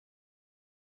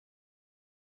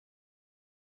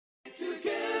Hey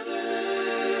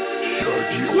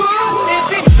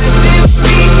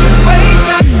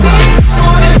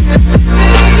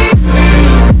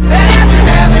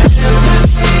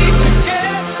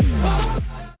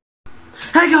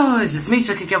guys, it's me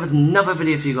Chuck again with another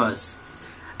video for you guys.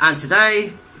 And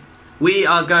today, we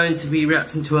are going to be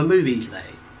reacting to a movie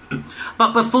today.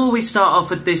 But before we start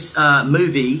off with this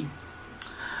movie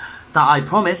that I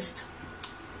promised,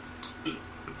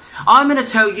 I'm going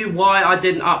to tell you why I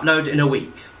didn't upload in a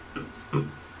week.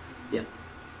 Yeah.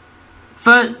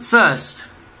 First,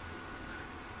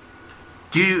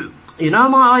 do you know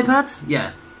my iPad?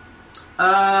 Yeah.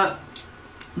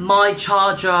 My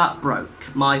charger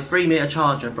broke. My 3-meter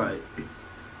charger broke.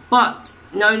 But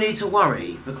no need to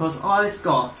worry, because I've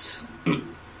got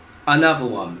another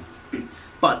one.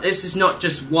 But this is not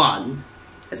just one,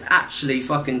 it's actually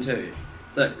fucking two.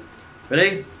 Look,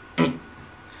 ready?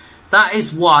 That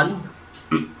is one,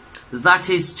 that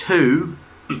is two,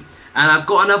 and I've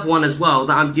got another one as well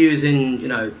that I'm using, you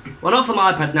know, well, not for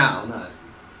my iPad now, no.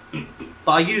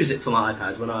 But I use it for my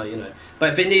iPad when I, you know,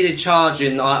 but if it needed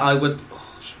charging, I would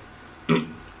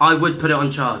put it on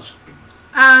charge.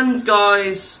 And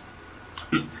guys,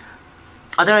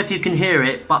 I don't know if you can hear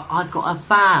it, but I've got a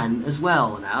fan as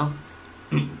well now.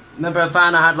 Remember a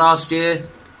fan I had last year?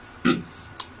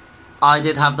 I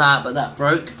did have that, but that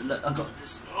broke. But look, I got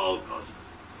this. Oh god.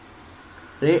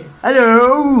 See?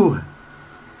 Hello!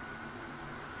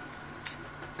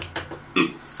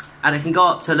 And it can go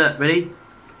up to, look, ready?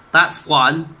 That's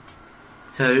 1,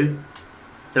 2,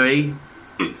 3.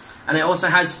 And it also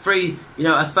has three, you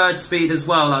know, a third speed as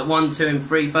well, like 1, 2, and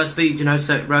 3. First speed, you know,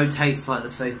 so it rotates, like,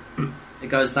 let's say, it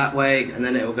goes that way, and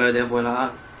then it will go the other way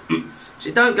like that. So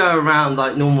it don't go around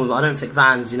like normal. I don't think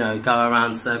vans, you know, go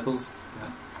around circles.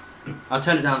 Yeah. I'll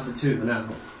turn it down for 2 for now.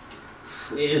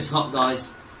 It is hot,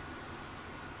 guys.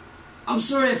 I'm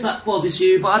sorry if that bothers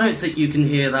you, but I don't think you can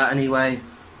hear that anyway.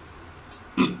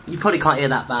 You probably can't hear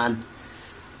that van.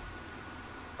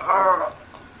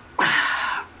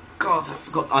 God,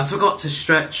 I forgot to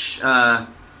stretch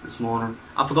this morning.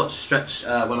 I forgot to stretch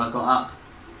when I got up.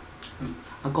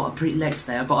 I got up pretty late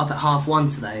today. I got up at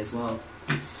 1:30 today as well.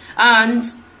 And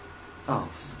oh,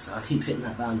 so I keep hitting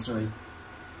that van. Sorry.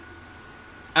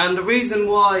 And the reason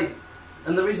why,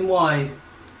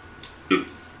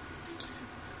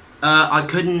 I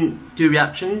couldn't do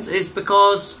reactions is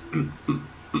because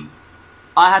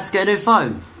I had to get a new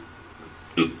phone.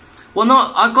 Well,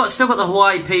 still got the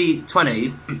Huawei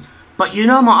P20, but you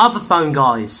know my other phone,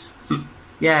 guys.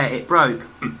 Yeah, it broke.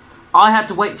 I had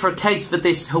to wait for a case for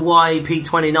this Huawei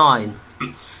P29.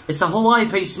 It's a Huawei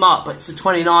P Smart, but it's a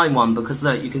 29 one, because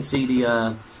look, you can see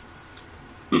the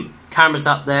cameras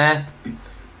up there.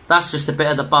 That's just a bit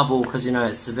of the bubble, because, you know,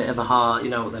 it's a bit of a hard, you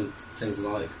know what them things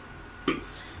are like.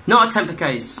 Not a temper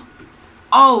case.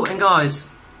 Oh, and guys,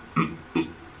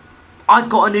 I've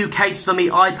got a new case for me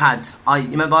iPad.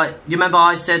 You remember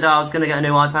I said I was going to get a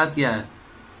new iPad? Yeah.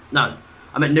 No,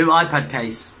 I meant new iPad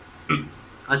case.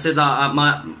 I said that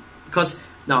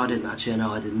no, I didn't actually.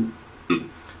 No, I didn't.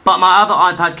 But my other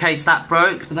iPad case, that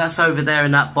broke. But that's over there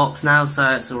in that box now,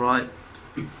 so it's alright.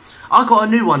 I've got a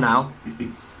new one now.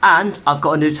 And I've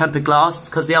got a new tempered glass,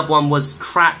 because the other one was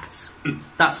cracked.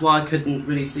 That's why I couldn't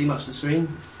really see much of the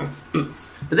screen.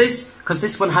 But because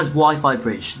this one has Wi-Fi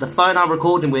bridge. The phone I'm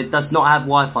recording with does not have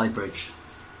Wi-Fi bridge.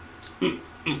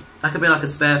 That could be like a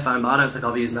spare phone, but I don't think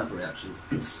I'll be using that for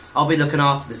reactions. I'll be looking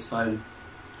after this phone.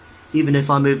 Even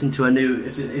if I move into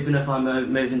even if I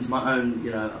move into my own, you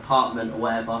know, apartment or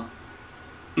whatever.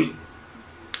 You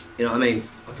know what I mean?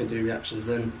 I can do reactions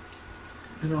then.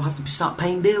 And I'll have to start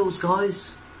paying bills,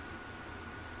 guys.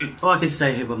 Or I can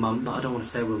stay here with Mum, but I don't want to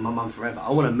stay with my Mum forever.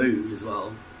 I want to move as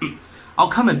well. I'll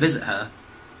come and visit her.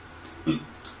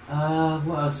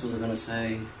 What else was I going to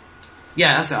say?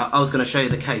 Yeah, that's it. I was going to show you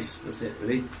the case. That's it,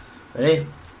 ready? Ready?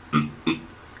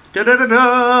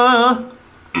 Da-da-da-da!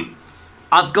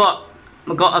 I've got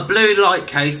a blue light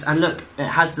case, and look, it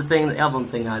has the thing that the other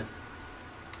thing had.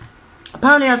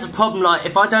 Apparently it has a problem, like,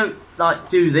 if I don't,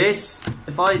 like, do this,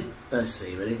 let's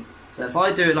see, ready? So if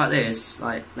I do it like this,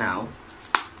 like, now,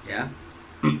 yeah?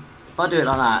 If I do it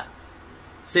like that,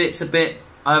 see, it's a bit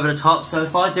over the top, so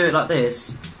if I do it like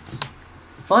this,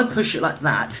 if I push it like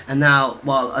that, and now,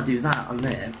 while I do that on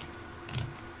there,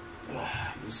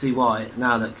 you'll see why.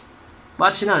 Now look. Well,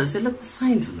 actually no, does it look the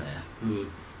same from there?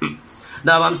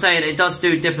 No, I'm saying it does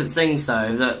do different things though.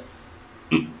 Look.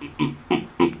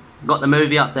 Got the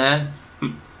movie up there.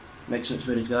 Make sure it's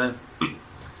ready to go.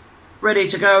 Ready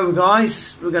to go,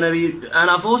 guys. We're going to be...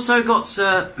 And I've also got...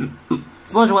 if you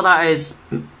wonder what that is,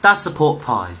 that's a pork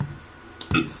pie.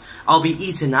 I'll be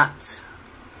eating that.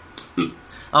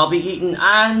 I'll be eating,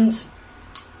 and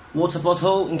water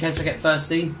bottle in case I get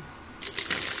thirsty.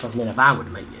 Doesn't mean a van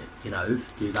would make you, you know,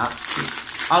 do that.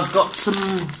 I've got some,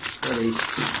 what are these?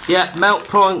 Yeah, melt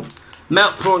prawn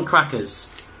crackers.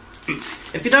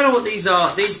 If you don't know what these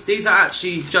are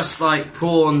actually just like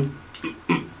prawn.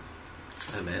 Wait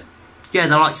a minute. Yeah,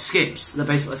 they're like skips. They're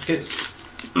basically like skips.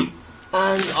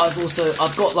 And I've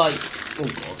got like, oh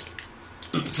god,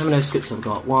 how many skips I've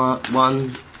got? One.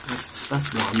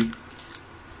 That's one.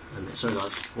 Wait a minute, sorry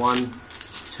guys. 1,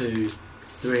 2,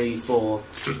 3, 4.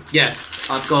 Yeah,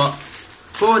 I've got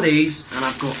 4 of these, and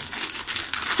I've got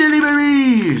jelly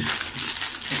berries.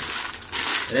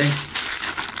 Ready?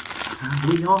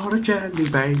 We are a jelly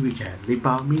baby, jelly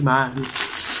bummy man.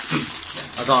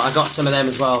 I got some of them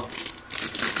as well.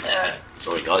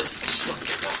 Sorry guys, just gotta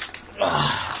get that.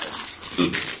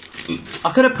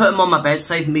 I could have put them on my bed,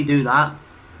 saving me do that,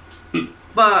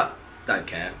 but don't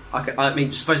care. I mean,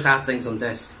 you're supposed to have things on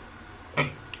desk.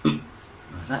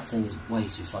 That thing is way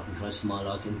too fucking close for my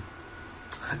liking.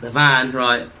 The van,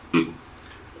 right?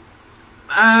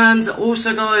 And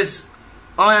also, guys,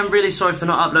 I am really sorry for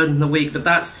not uploading the week, but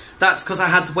that's because I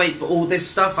had to wait for all this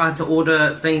stuff. I had to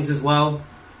order things as well.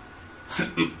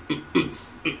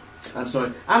 I'm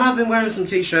sorry. And I've been wearing some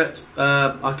t-shirts.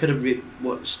 I could have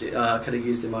watched it. I could have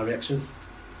used in my reactions.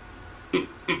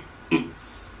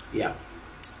 Yeah.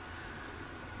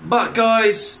 But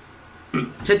guys,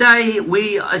 today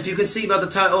if you can see by the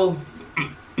title,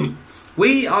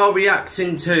 we are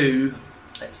reacting to.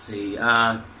 Let's see.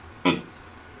 Yeah.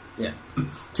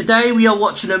 Today we are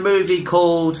watching a movie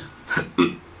called.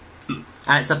 And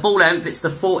it's a full length. It's a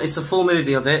full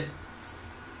movie of it.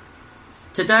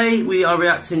 Today we are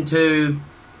reacting to,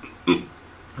 I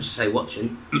should say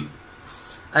watching,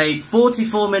 a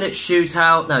 44-minute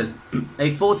shootout, no,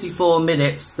 a 44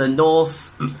 minutes, the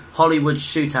North Hollywood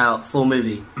shootout full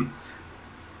movie.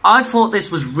 I thought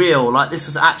this was real, like this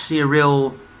was actually a real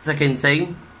fucking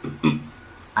thing.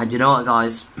 And you know what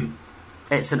guys,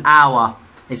 it's an hour.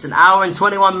 It's an hour and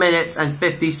 21 minutes and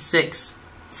 56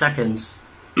 seconds.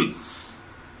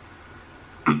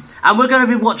 And we're going to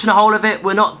be watching the whole of it.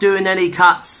 We're not doing any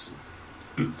cuts.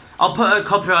 I'll put a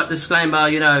copyright disclaimer,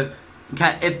 you know.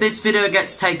 Okay, if this video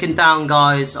gets taken down,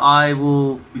 guys,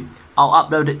 I'll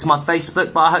upload it to my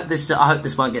Facebook. But I hope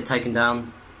this won't get taken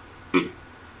down.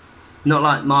 Not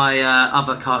like my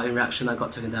other cartoon reaction that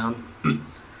got taken down.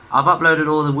 I've uploaded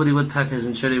all the Woody Woodpeckers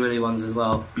and Chilly Willy ones as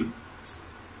well.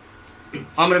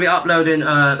 I'm going to be uploading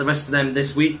the rest of them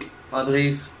this week, I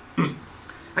believe.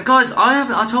 And guys,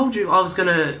 I told you I was going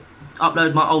to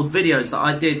upload my old videos that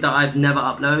I did that I've never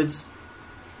uploaded.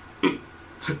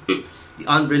 The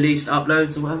unreleased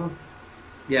uploads or whatever.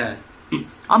 Yeah.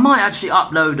 I might actually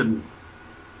upload them.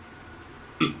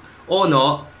 Or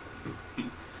not.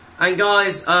 And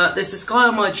guys, there's this guy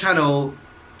on my channel.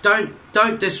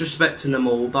 Don't disrespect them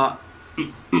all, but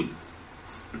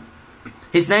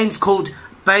his name's called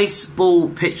Baseball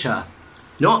Pitcher.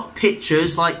 Not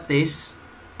pictures like this.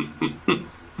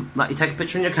 Like you take a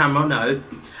picture on your camera, no.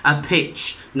 A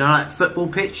pitch. You know, like football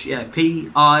pitch? Yeah,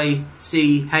 P-I-C-H-E-R.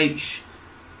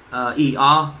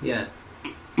 Yeah.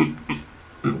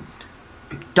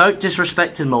 Don't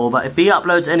disrespect him all, but if he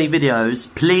uploads any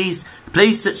videos, please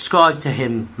subscribe to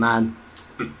him, man.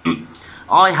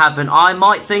 I haven't. I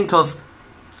might think of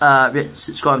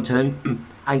subscribing to him.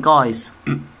 And guys,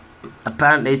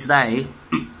 apparently today,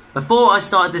 before I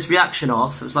started this reaction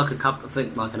off, it was like I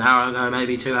think like an hour ago,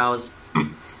 maybe 2 hours.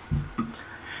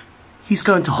 He's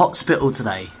going to hospital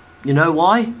today. You know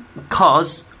why?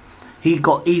 Because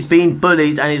he's been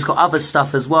bullied and he's got other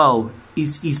stuff as well.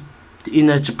 He's in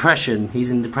a depression.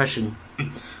 He's in depression.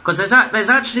 Because there's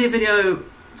actually a video.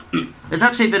 There's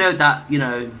actually a video that, you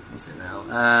know, what's it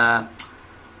now?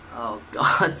 Oh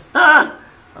god.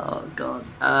 Oh god.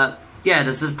 Yeah,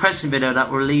 there's a depression video that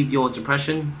will relieve your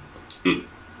depression.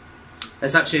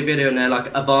 There's actually a video in there,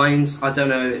 like a Vines. I don't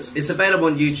know. It's available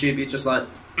on YouTube. You just like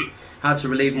how to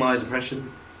relieve my depression.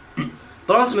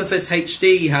 But Artemis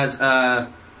HD has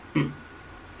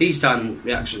he's done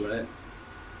reaction with it.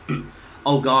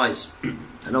 Oh guys,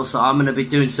 and also I'm gonna be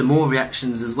doing some more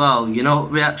reactions as well. You know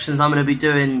what reactions I'm gonna be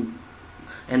doing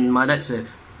in my next video?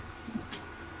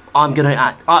 I'm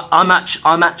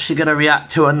actually gonna react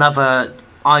to another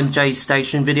I'm Jay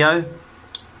Station video.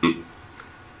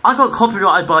 I got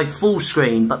copyrighted by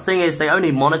Fullscreen, but thing is, they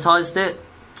only monetized it.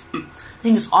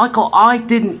 Thing is, I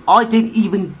didn't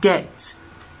even get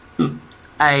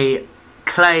a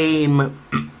claim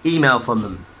email from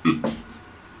them.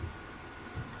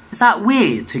 Is that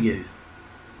weird to you?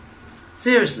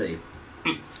 Seriously,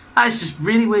 that is just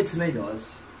really weird to me,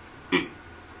 guys.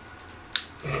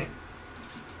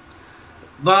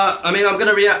 But I mean, I'm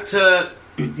gonna react to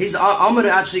his. I'm gonna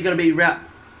actually gonna be react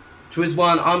to his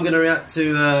one. I'm gonna react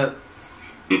to.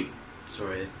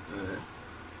 Sorry.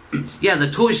 Yeah, the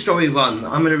Toy Story one.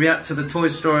 I'm gonna react to the Toy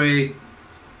Story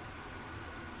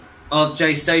of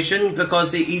J Station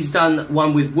because he's done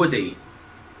one with Woody.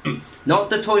 Not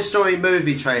the Toy Story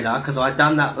movie trailer, because I've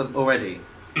done that already.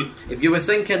 If you were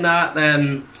thinking that,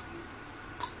 then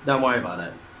don't worry about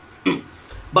it.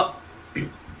 But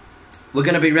we're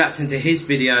going to be reacting to his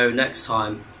video next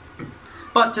time.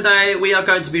 But today we are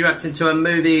going to be reacting to a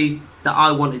movie that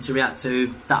I wanted to react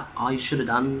to, that I should have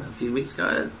done a few weeks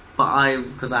ago, but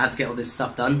because I had to get all this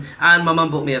stuff done, and my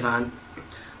mum bought me a van.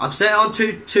 I've set it on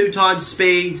two times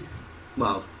speed.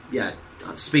 Well, yeah,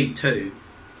 speed 2.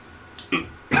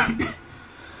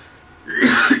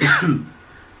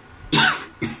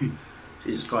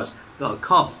 Jesus Christ, got a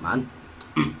cough, man.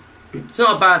 It's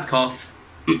not a bad cough.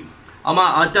 I'm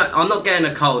not getting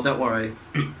a cold, don't worry.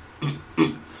 I've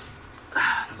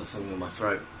got something in my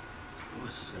throat. What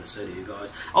was I going to say to you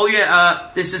guys? Oh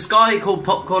yeah, there's this guy called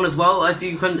Popcorn as well. If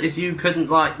you couldn't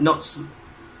like not.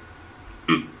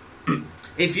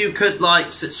 If you could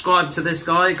like subscribe to this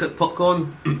guy,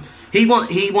 Popcorn. He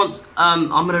wants. I'm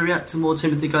gonna react to more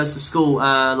Timothy Goes to School.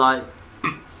 Like,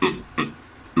 I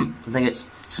think it's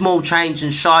Small Change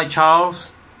and Shy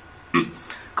Charles,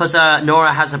 because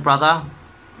Nora has a brother.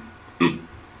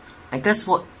 And guess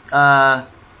what?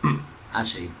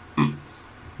 Actually,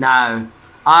 no.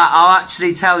 I'll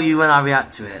actually tell you when I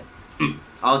react to it.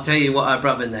 I'll tell you what her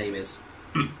brother's name is.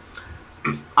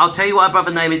 I'll tell you what her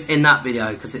brother's name is in that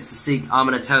video, because it's a secret. I'm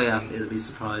gonna tell you. It'll be a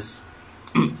surprise.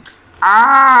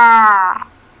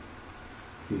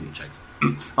 Check.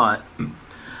 Alright.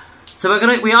 So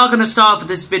we are gonna start with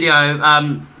this video.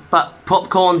 But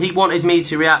Popcorn, he wanted me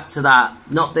to react to that.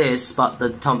 Not this, but the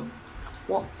Tom.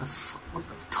 What the fuck?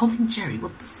 Tom and Jerry?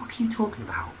 What the fuck are you talking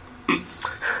about?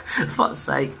 For fuck's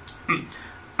sake.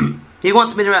 He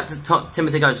wants me to react to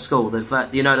Timothy Goes to School, the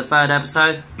third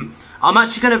episode. I'm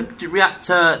actually going to react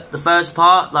to the first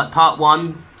part, like part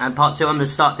 1 and part 2. I'm going to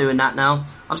start doing that now.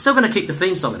 I'm still going to keep the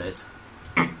theme song in it.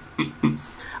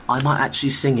 I might actually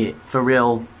sing it for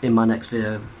real in my next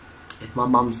video. If my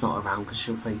mum's not around, because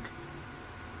she'll think,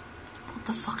 what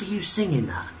the fuck are you singing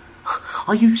that?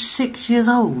 Are you 6 years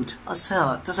old? I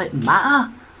said, does it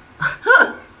matter?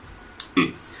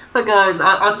 But guys,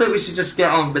 I think we should just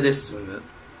get on with this with it.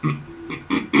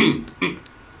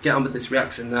 Get on with this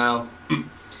reaction now.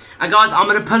 And guys, I'm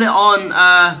gonna put it on.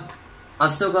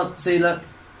 I've still got. See, look,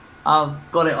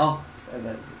 I've got it off.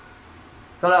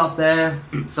 Got it off there,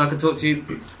 so I can talk to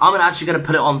you. I'm actually gonna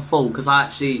put it on full because I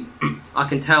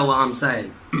can tell what I'm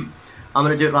saying. I'm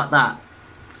gonna do it like that.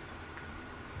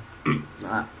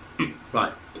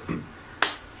 Right.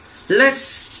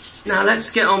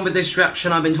 Let's get on with this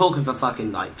reaction. I've been talking for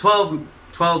fucking like 12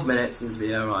 minutes in this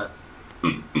video, right?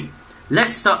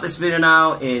 Let's start this video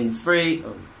now in 3.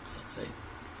 Oh, let's see.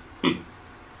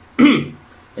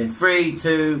 In 3,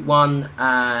 2, 1,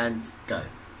 and go.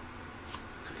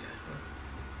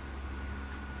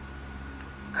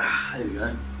 There we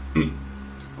go.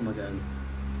 Oh my god.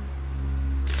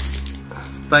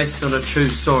 Based on a true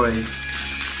story.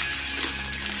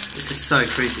 This is so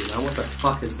creepy, man. What the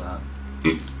fuck is that?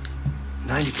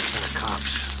 90% of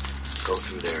cops go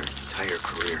through their entire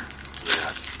career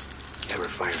without ever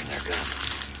firing their gun.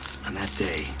 On that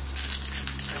day,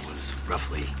 there was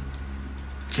roughly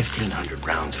 1,500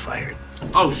 rounds fired.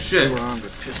 Oh shit. They were armed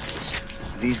with pistols.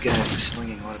 These guys were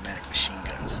slinging automatic machine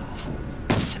guns.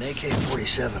 It's an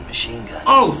AK-47 machine gun.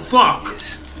 Oh fuck!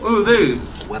 What are these?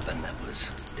 A weapon that was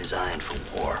designed for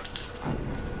war.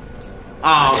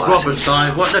 Oh, robbers,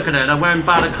 guys. What? Look at it. They're wearing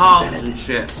balaclavas and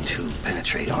shit. To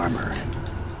penetrate armor and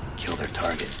kill their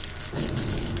target.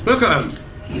 Look at them.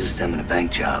 He used them in a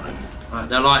bank job and... Right,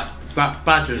 they're like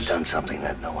badgers. Done something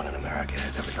that no one in America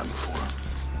had ever done before.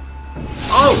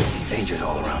 Oh! Dangers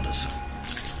all around us.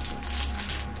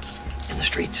 In the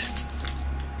streets.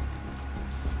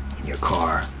 In your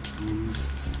car.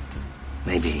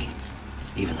 Maybe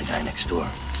even the guy next door.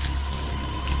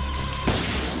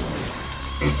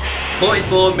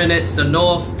 44 minutes to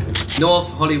North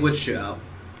Hollywood shootout.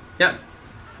 Yep.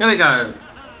 Here we go.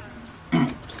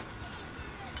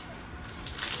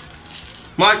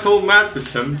 Michael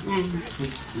Madison.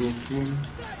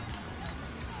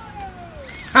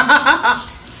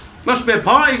 Must be a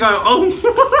party going on.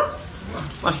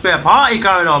 Must be a party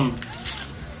going on.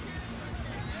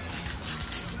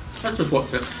 Let's just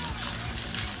watch it.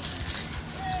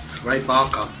 Ray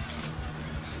Barker.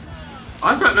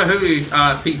 I don't know who these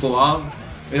people are.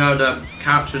 You know, the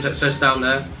characters that says down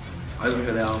there. I don't know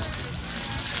who they are.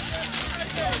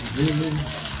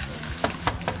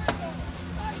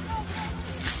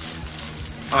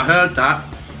 I heard that.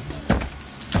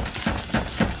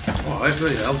 Oh, it's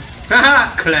really hell.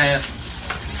 Haha, Claire.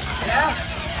 Yeah?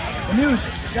 The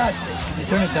music, for God's sake. Can you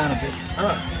turn it down a bit?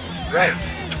 Right.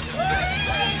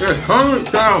 Yeah, calm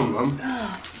it down, man.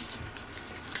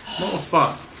 What the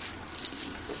fuck?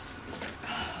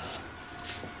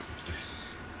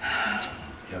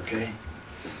 You okay?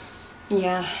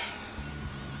 Yeah.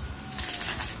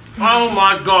 Oh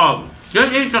my god.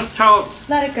 Didn't he just tell...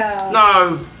 Let it go.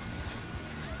 No.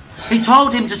 He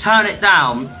told him to turn it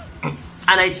down,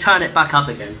 and they turn it back up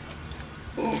again.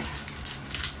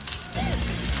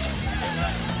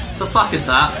 The fuck is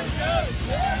that?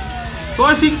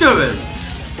 What is he doing?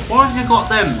 Why has he got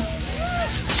them?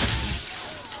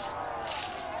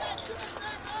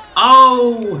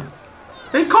 Oh!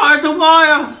 He cut the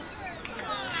wire!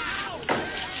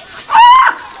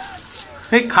 Ah!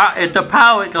 He cut the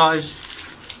power, guys.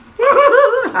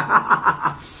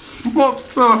 What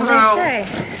the hell? Say?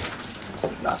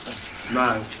 Nothing.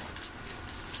 No.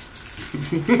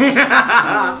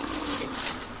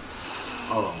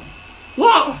 Oh.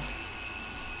 What?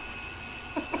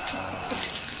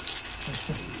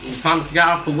 Time to get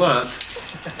out for work.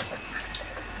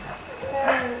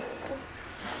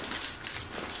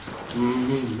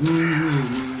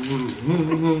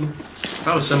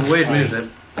 That was some weird music.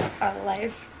 Our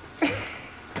life.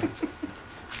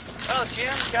 Well,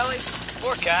 Jim, Kelly,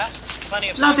 forecast. Plenty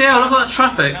of Bloody hell, look at that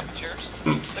traffic. temperatures.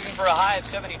 Looking for a high of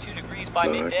 72 degrees by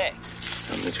midday.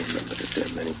 I'll let you remember that there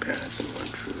are many paths and one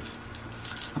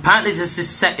truth. Apparently this is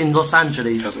set in Los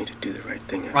Angeles. Help me to do the right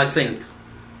thing. I think.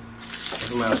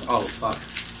 Oh, fuck.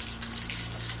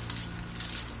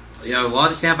 Yo, why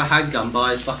does he have a handgun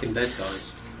by his fucking bed,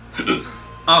 guys?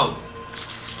 Oh.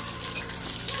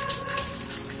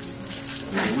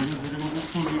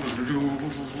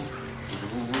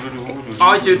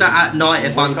 I do that at night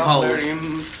if I'm cold.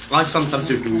 I sometimes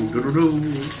do.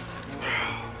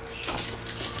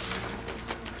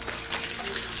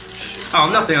 Oh,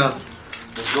 nothing else.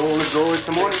 Let's go. It's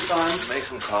the morning time. Make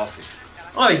some coffee.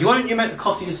 Oh, why don't you make the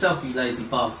coffee yourself, you lazy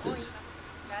bastard?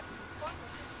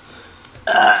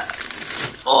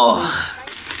 Oh.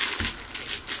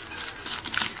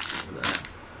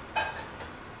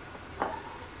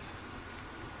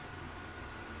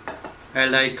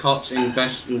 LA cops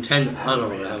invest in 10. I don't know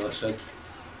what the hell I said.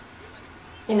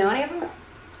 You know any of them?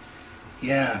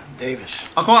 Yeah, Davis.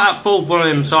 I got that full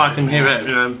volume so I can hear it,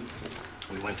 you know.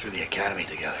 We went through the academy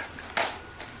together.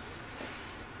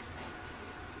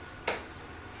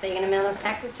 So you're gonna mail those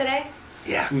taxes today?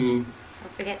 Yeah. Don't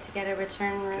forget to get a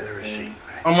return Get a receipt. receipt.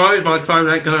 Right. I'm worried my phone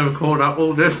ain't gonna record up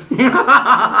all this.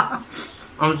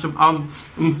 I'm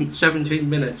 17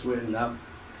 minutes we're in now.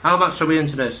 How much are we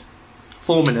into this?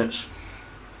 4 minutes.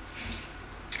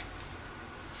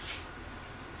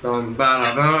 I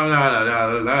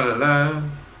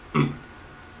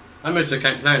music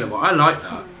ain't playing about. I like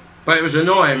that. But it was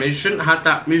annoying. You shouldn't have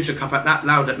that music up at that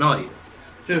loud at night.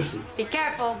 Seriously. Be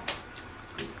careful.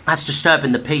 That's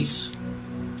disturbing the peace.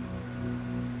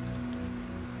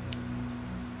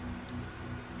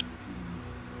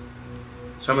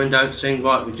 Someone don't sing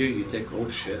right, we do, you dick. Oh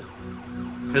shit.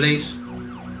 Police.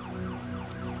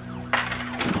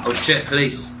 Oh shit,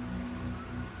 police.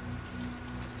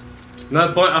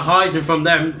 No point of hiding from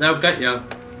them, they'll get you.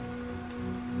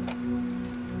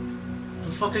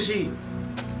 The fuck is he?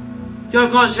 Yo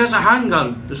guys, he has a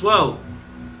handgun as well.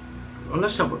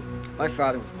 Unless someone... My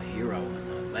father was my hero and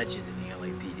a legend in the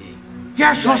LAPD.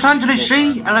 Yes, Los Angeles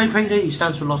C! LAPD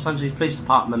stands for Los Angeles Police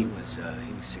Department. He was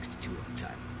 62 at the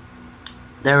time.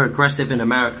 They're aggressive in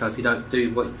America if you don't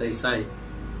do what they say.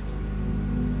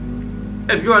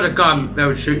 If you had a gun, they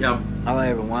would shoot you. All I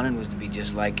ever wanted was to be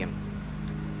just like him.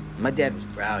 My dad was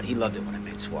proud. He loved it when I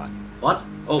made SWAT. What?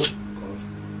 Oh, God.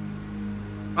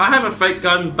 I have a fake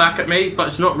gun back at me, but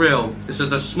it's not real. It's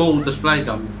just a small display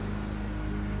gun.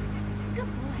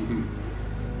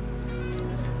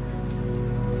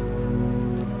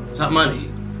 Is that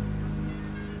money?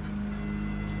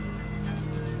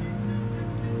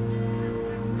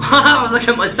 Look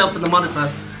at myself in the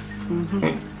monitor.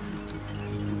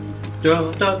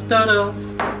 Da, da, da, da.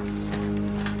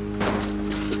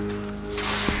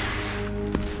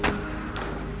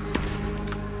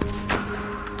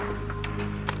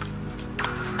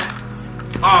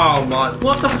 Oh my,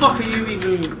 what the fuck are you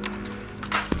even...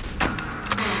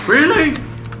 Really?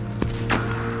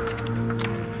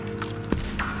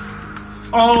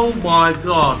 Oh my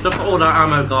god, look at all that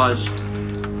ammo, guys.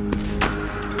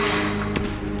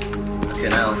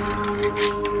 Fucking hell.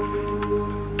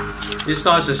 These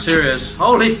guys are serious.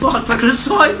 Holy fuck, look at the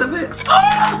size of it!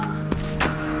 Ah!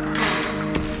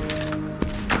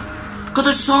 Look at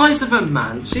the size of him,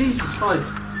 man. Jesus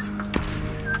Christ.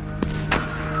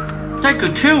 They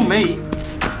could kill me.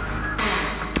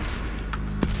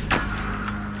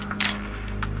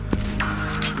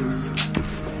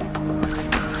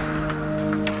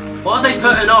 What are they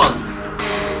putting on?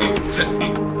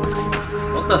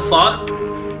 What the fuck?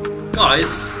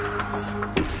 Guys,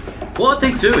 what are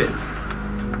they doing?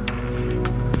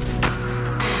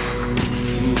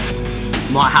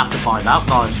 Might have to find out,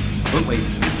 guys, won't we?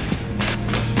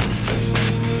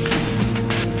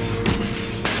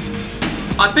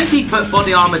 I think he put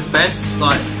body armoured vests,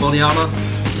 like body armour.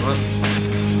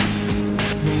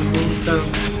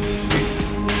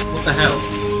 What the hell?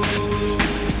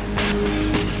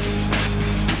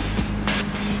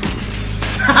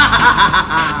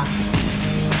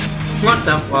 What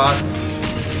the fuck?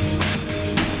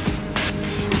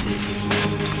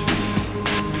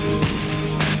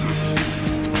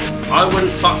 I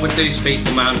wouldn't fuck with these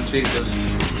people, man. Jesus.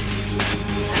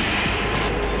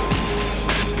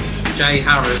 J.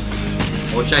 Harris.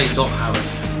 Or J.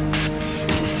 Harris.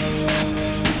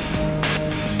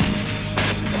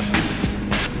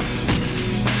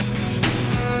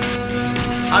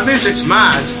 That music's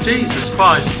mad. Jesus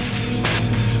Christ.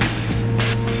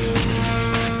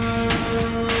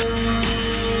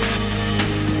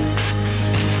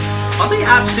 Are they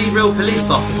actually real police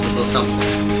officers or something?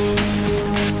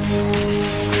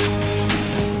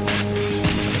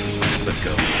 Let's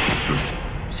go.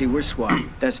 See, we're SWAT.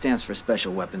 That stands for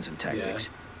Special Weapons and Tactics.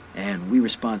 Yeah. And we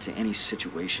respond to any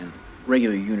situation.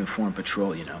 Regular uniform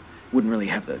patrol, you know, wouldn't really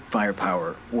have the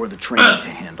firepower or the training to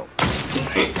handle.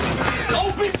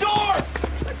 Open door!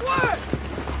 Like what?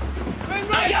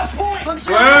 I got point!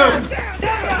 Whoa!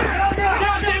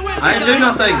 Stay with me! I didn't do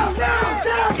nothing!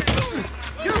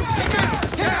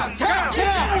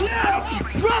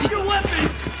 Drop your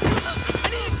weapons! I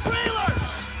need a trailer!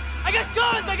 I got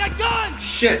guns! I got guns!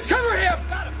 Shit! Cover him!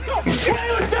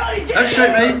 Trailer, Johnny! Don't shoot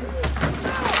me!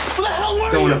 Where the hell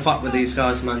were Don't you? want to fuck with these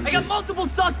guys, man. I got multiple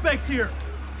suspects here!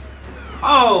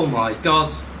 Oh my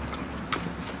god.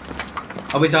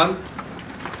 Are we done?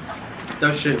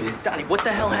 Don't shoot me. Donnie, what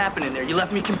the hell happened in there? You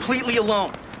left me completely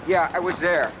alone. Yeah, I was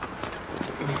there.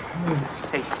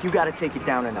 Hey, you gotta take it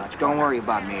down a notch. Don't worry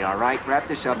about me, all right? Wrap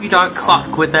this up. You don't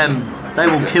fuck with them. They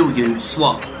will kill you,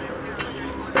 SWAT.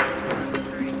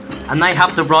 And they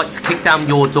have the right to kick down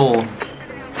your door.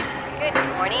 Good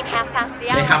morning, 1/2 the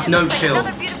hour. They have no Looks like chill.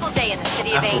 Another beautiful day in the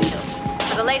City of At all. Angels.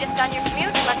 For the latest on your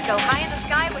commutes, let's go high in the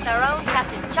sky with our own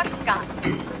Captain Chuck Scott.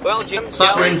 Well, Jim, It's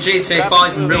like we're in GTA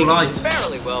 5 in real life.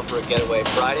 Fairly well for a getaway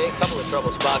Friday. A couple of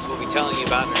trouble spots we'll be telling you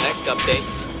about in the next update.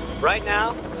 Right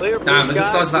now, clear blue Damn, look at the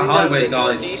size of that skies, highway, moving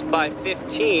out guys. East by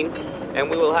 15, and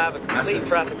we will have a complete Massive.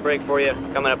 traffic break for you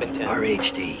coming up in 10.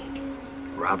 RHD,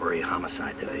 Robbery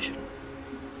Homicide Division.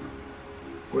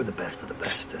 We're the best of the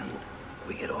best, and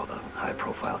we get all the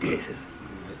high-profile cases.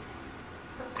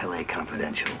 LA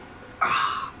Confidential.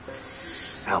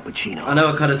 Al Pacino. I know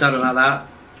I could have done it like that.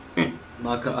 I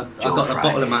got the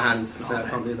bottle in my hand, so I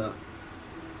can't do that.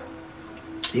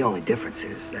 The only difference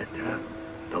is that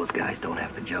those guys don't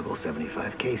have to juggle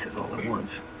 75 cases all at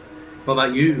once. What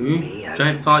about you? Me, I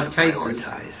 25 cases.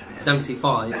 prioritize, and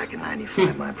 75. Back in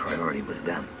 95, my priority was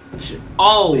them.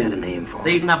 Oh! We had a name for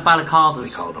They them. even have balaclavas. We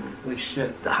called them Oh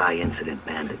shit. the High Incident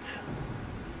Bandits.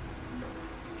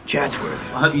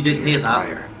 Chatsworth. I hope you didn't hear that.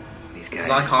 Prior, these guys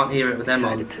Because I can't hear it with them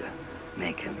on. decided to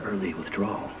make an early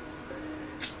withdrawal.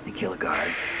 They kill a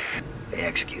guard. They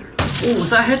executed him. Oh,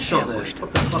 was that a headshot there? Ambushed him.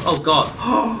 What the fuck? Oh god.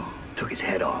 Took his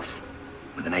head off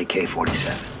with an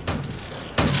AK-47.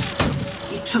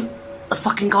 He took a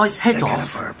fucking guy's head That kind of off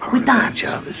firepower with in that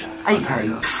job is unheard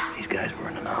AK. of. These guys were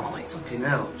an anomaly. Fucking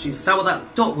hell. Jeez, is that what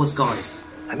that dot was, guys?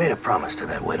 I made a promise to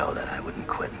that widow that I wouldn't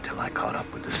quit until I caught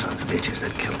up with the sons of bitches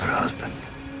that killed her husband.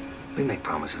 We make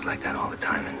promises like that all the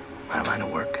time in my line of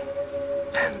work.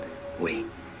 And we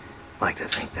like to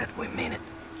think that we mean it.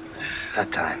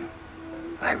 That time,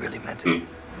 I really meant it.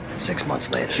 6 months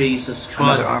later, Jesus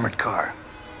another Christ. armored car.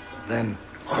 Then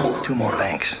 2 more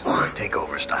banks,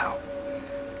 takeover style.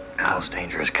 Most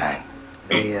dangerous kind.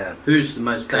 They Who's the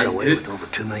most got away with dangerous? over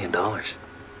 $2 million.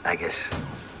 I guess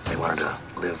they wanted to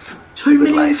live $2 good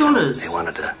million? life, and they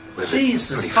wanted to live it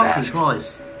Jesus pretty fucking fast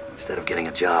Christ. instead of getting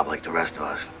a job like the rest of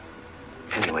us.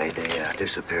 Anyway, they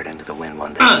disappeared into the wind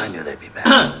one day. And I knew they'd be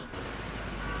back.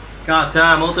 God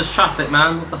damn, all this traffic,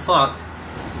 man. What the fuck?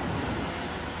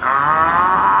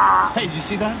 Hey, did you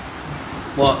see that?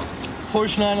 What?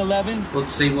 Porsche 911?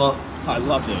 Let's see what, I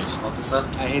love those. officer?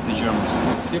 I hate the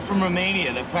Germans. They're from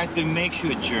Romania. That practically makes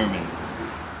you a German.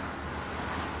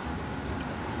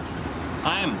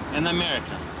 I am an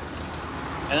American.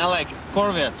 And I like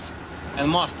Corvettes and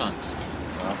Mustangs.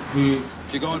 Mm.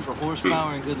 If you're going for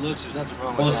horsepower and good looks, there's nothing wrong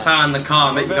with that. Horsepower in the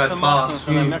car, make you go fast.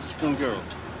 For the Mexican girls.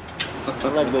 I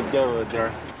like that girl right there.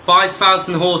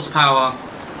 5,000 horsepower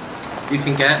you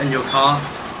can get in your car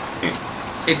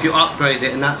if you upgrade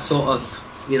it in that sort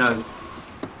of, you know,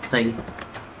 thing.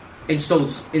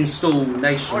 Installation.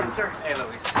 Morning, sir. Hey,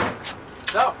 Louise.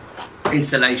 So,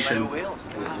 Installation.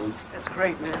 that's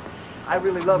great, man. I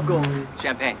really love gold.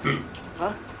 Champagne.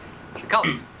 Huh? Call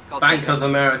it. It's called Bank champagne. of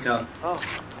America. Oh,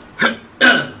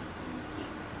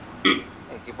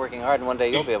 Hey, keep working hard and one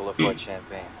day you'll be able to afford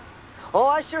champagne. oh,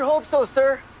 I sure hope so,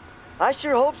 sir. I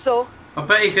sure hope so. I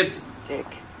bet he could. Dick.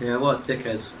 Yeah, what a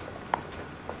dickhead.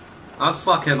 I'll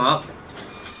fuck him up.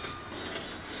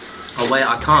 Oh wait,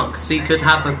 I can't, because he could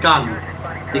have a gun.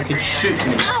 He could shoot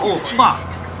me. Oh,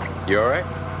 fuck. You alright?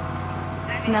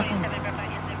 It's nothing.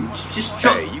 Just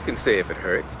drop. Hey, you can say if it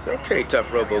hurts. It's okay,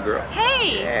 tough robo girl.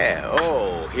 Hey! Yeah,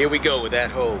 oh, here we go with that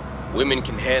whole women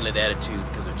can handle it attitude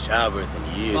because of childbirth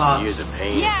and years of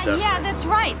pain and Yeah, suffering. yeah, that's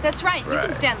right. That's right. You Right.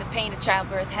 can stand the pain of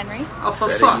childbirth, Henry. Oh, for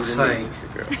That ain't fuck's even me, sake. sister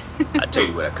girl. I tell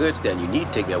you what I could stand. You need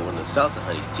to take that one of the salsa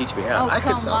honeys. Teach me how. Oh, I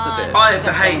could come salsa on. dance.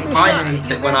 I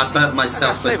hate it when I burnt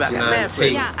myself with, you know, tea.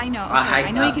 Yeah, I know. Okay. I hate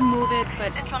I know that. you can move it,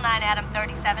 but... Central 9, Adam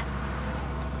 37.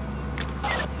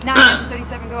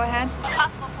 9-Adam-37, go ahead.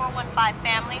 Possible 415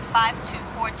 family,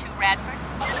 5242 Radford.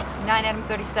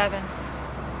 9-Adam-37.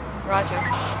 Roger.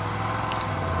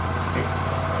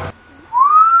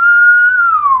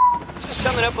 Just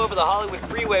coming up over the Hollywood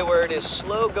freeway where it is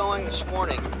slow going this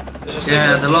morning. There's a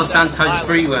Yeah, signal the Los just outside Santos of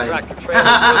freeway. the tractor trailer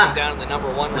broken down in the number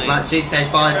 1 It's lane. like GTA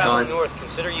 5, Traveling guys. north,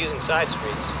 consider using side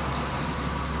streets.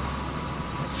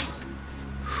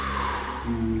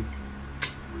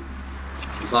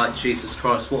 It's like, Jesus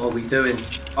Christ, what are we doing?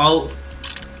 Oh.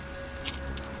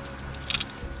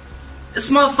 This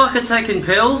motherfucker taking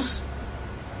pills?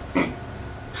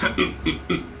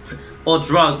 Or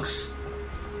drugs?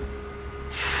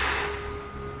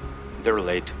 They're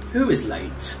late. Who is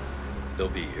late? They'll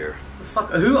be here. The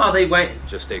fuck? Who are they wait?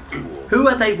 Just stay cool. Who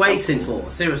are they waiting for?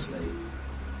 Seriously.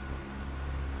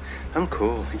 I'm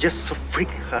cool. It's just so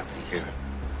freaking hot in here.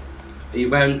 Are you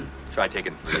wearing? Try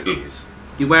taking 3 of these.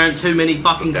 You wearing too many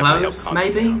fucking It'll definitely clothes? help calm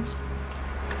you Maybe. down.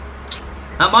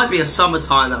 That might be a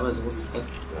summertime. That was what's Don't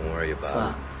worry what's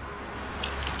about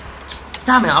that?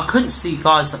 Damn it! I couldn't see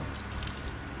guys.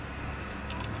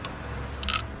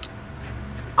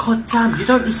 God damn! You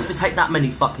don't need to take that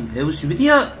many fucking pills, you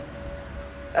idiot.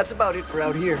 that's about it for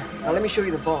out here. Now let me show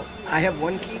you the vault. I have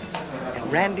one key,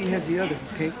 and Randy has the other,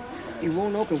 okay? It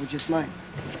won't open with just mine.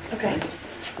 Okay.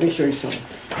 Let me show you something.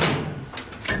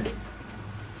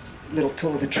 Little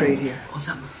tool of the trade here. What's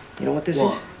that? You know what this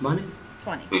What? is? Money?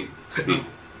 20.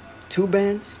 2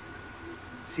 bands.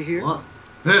 See here? What?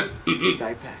 Die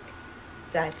pack.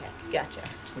 Die pack. Gotcha.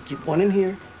 We keep one in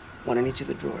here, one in each of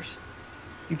the drawers.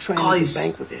 You try and Guys, make a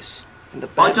bank with this, and the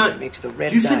I bank don't- makes the red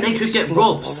do you think dye they could get explode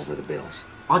robbed? all over the bills.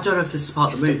 I don't know if this is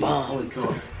part of the It's the movie. bomb. Holy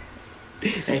God.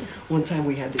 Hey, one time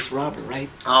we had this robber, right?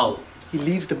 Oh. He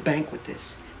leaves the bank with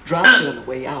this, drops it on the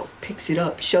way out, picks it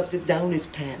up, shoves it down his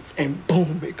pants, and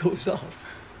boom, it goes off.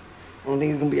 I don't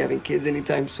think he's gonna be having kids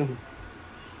anytime soon.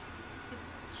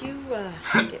 Did you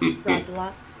get robbed a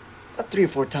lot? About 3 or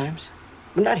 4 times,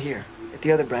 but not here. At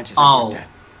the other branches. Oh. I worked at.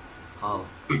 Oh.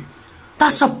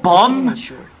 That's a I'm bomb? not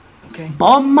sure. Okay.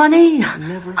 Bomb money?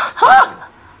 Never.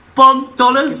 Bomb Give them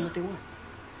dollars? what they want.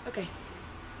 Okay.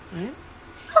 All right?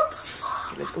 What the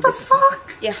fuck? Okay, let's go What the get some.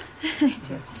 fuck? Yeah. Me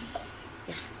too.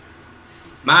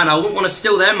 Man, I wouldn't want to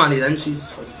steal their money then.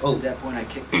 She's. Oh, At that point, I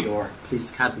kicked the door.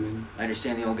 please, Cadman. I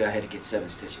understand the old guy had to get 7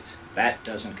 stitches. That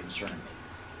doesn't concern me.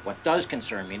 What does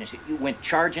concern me is that you went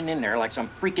charging in there like some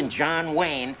freaking John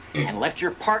Wayne and left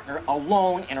your partner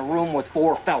alone in a room with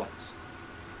 4 felons.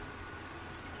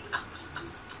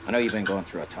 I know you've been going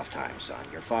through a tough time, son.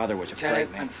 Your father was a Lieutenant,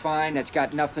 great man. I'm fine. That's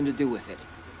got nothing to do with it.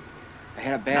 I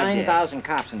had a bad day. 9,000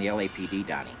 cops in the LAPD,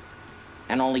 Donnie.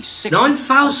 And only 6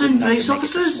 9,000 police police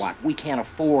officers? We can't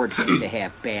afford to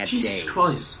have bad Jesus days.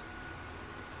 Christ.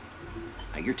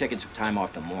 Now, you're taking some time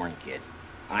off to mourn, kid.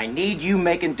 I need you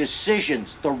making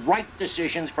decisions, the right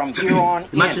decisions from here on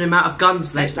Imagine the in. amount of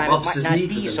guns Next that time, it might officers not need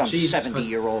be with some them. Jesus.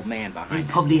 70-year-old man behind You it.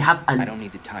 probably have I a don't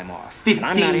need the time off. And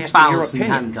I'm not asking your 15,000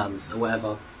 opinion. handguns or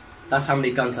whatever. That's how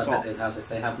many guns I bet they'd have if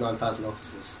they have 9,000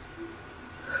 officers.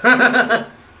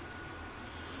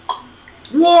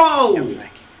 Whoa! Young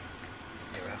Frank.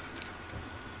 Hey, Ralph.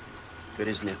 Good,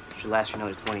 isn't it? Should last for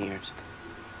another 20 years.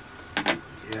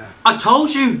 Yeah, I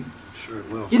told you! sure it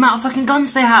will. The amount of fucking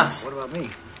guns they have! What about me?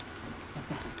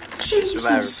 Jesus!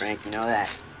 Survivor, Frank, you know that.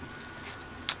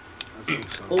 I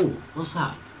think so. Oh, what's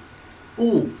that?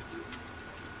 Oh,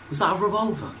 Was that a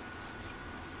revolver?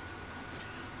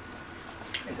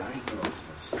 Hey, Donnie.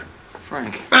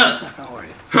 Frank. How are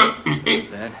you?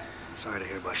 Dad. Sorry to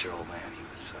hear about your old man. He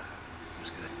was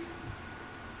good.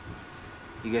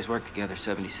 You guys worked together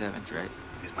 77th, right?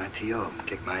 He was my T.O.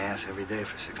 Kicked my ass every day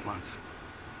for 6 months.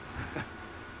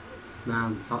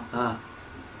 Man, fuck that.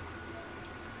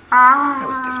 That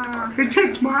was a different department. He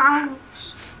kicked my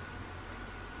ass.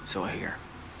 So I hear.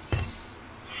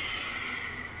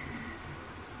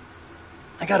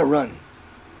 I gotta run.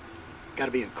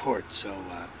 Gotta be in court, so,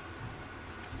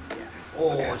 yeah.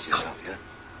 Oh, it's yourself, yeah?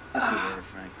 See you later,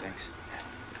 Frank. Thanks.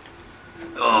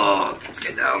 Oh, let's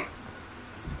get down.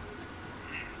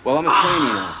 Well, I'm a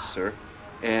training officer,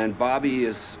 and Bobby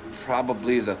is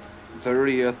probably the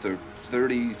 30th or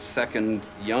 32nd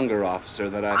younger officer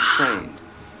that I've trained.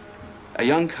 A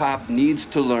young cop needs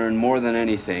to learn more than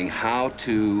anything how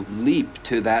to leap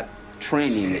to that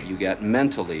training that you get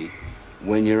mentally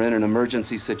when you're in an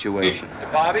emergency situation. Hey,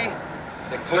 Bobby,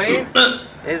 is it clean?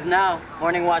 Is now.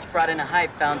 Morning watch brought in a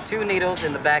hype, found 2 needles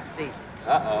in the back seat.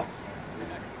 Uh-oh.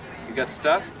 You got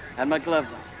stuff? Had my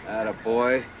gloves on.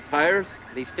 Attaboy. Tires?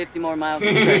 At least 50 more miles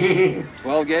to trek.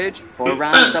 12 gauge? 4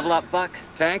 rounds, double up buck.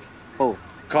 Tank? Full.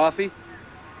 Coffee?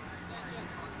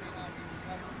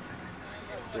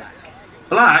 Black.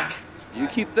 Black? You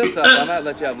keep this up, I might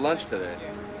let you have lunch today.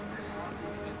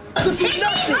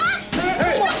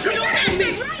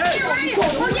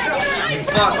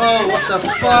 Fuck, oh, what the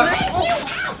fuck?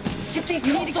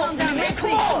 You need to calm down, man,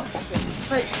 please.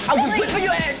 I was whipping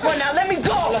your ass right now. Let me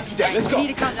go. Let's go. You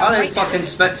need to calm down I didn't fucking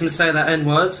expect him to say that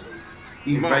N-word.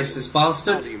 You racist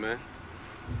bastard. 16.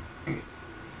 Yeah.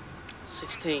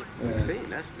 16,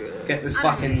 that's good. Get this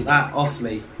fucking that off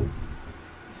me. Is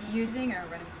he using or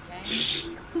running with the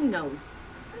gang? Who knows?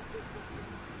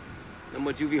 No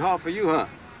more juvie hall for you, huh?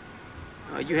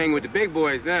 You hang with the big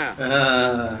boys now.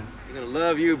 They're gonna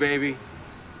love you, baby. You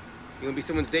gonna be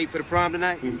someone's date for the prom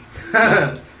tonight?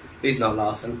 He's not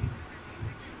laughing.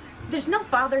 There's no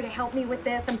father to help me with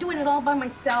this. I'm doing it all by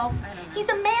myself. He's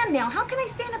a man now. How can I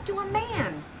stand up to a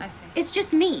man? I see. It's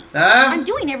just me. I'm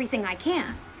doing everything I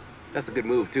can. That's a good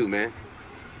move, too, man.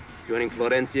 Joining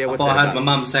Florencia, I what's thought that I heard about?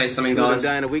 my mum say something, You guys.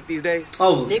 die in a week these days?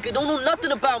 Oh. Nigga, don't know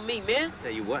nothing about me, man.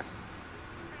 Tell you what.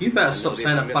 You better stop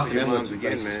saying that Mess with fucking your N-word, moms you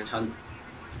again, racist cunt.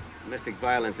 Domestic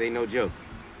violence ain't no joke.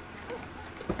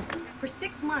 For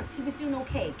 6 months, he was doing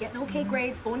okay, getting okay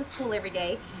grades, going to school every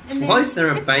day. And then Why is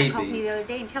there a the principal calls baby? me the other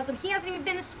day and tells him he hasn't even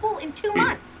been to school in 2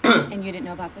 months. And you didn't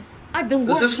know about this? I've been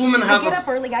Does working. this woman have I get up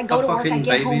early, I a go to work, I fucking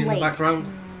get baby home in the late. background?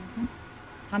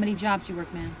 How many jobs you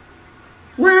work, man?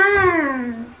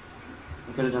 I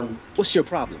could have done. What's your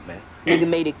problem, man? Nigga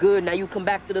made it good, now you come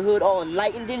back to the hood all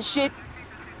enlightened and shit?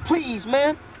 Please,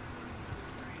 man.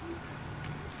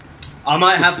 I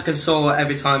might have to console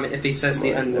every time if he says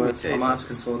the N-word. tell I you might have to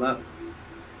console that.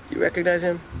 You recognize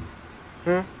him?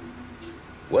 Huh?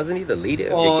 Wasn't he the leader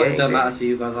of Or your it gang? don't then? matter to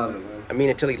you guys, I don't know. I mean,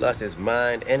 until he lost his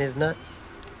mind and his nuts.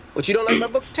 What, you don't like my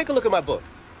book? Take a look at my book.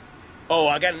 Oh,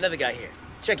 I got another guy here.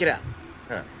 Check it out.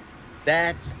 Huh.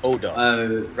 That's O-Dog.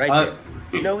 Oh. Right there.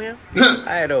 You know him?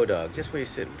 I had O-Dog, just where you're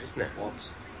sitting just now.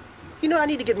 What? You know, I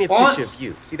need to get me a What? picture of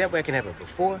you. See, that way I can have a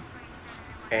before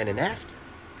and an after.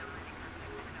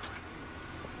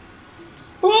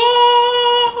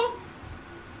 Oh,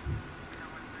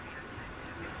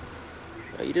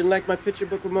 you didn't like my picture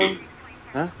book, Ramon?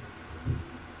 Huh?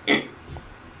 How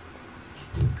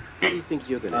do you think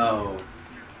you're gonna? Oh.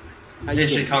 How you Here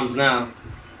she think? comes now.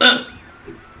 You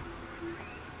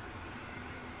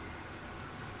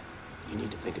need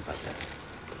to think about that.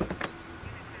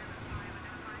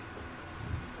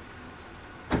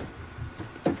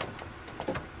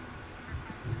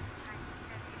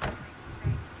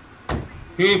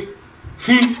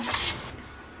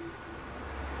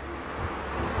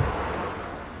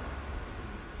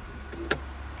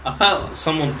 I felt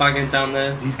someone banging down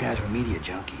there. These guys were media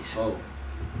junkies. Oh.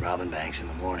 Robbing banks in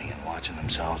the morning and watching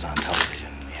themselves on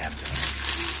television in the afternoon.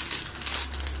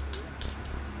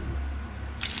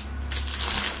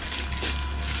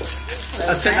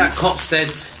 I think that cop's dead.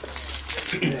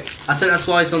 I think that's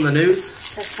why it's on the news.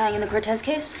 Testifying in the Cortez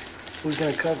case? Who's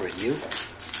gonna cover it, you?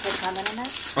 Care to comment on that?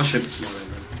 I should be smiling,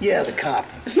 man. Yeah, the cop.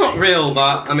 It's not real,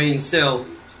 but, I mean, still.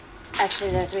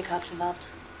 Actually, there are 3 cops involved.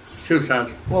 True, Chad.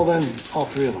 Well, then, all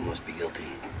 3 of them must be guilty.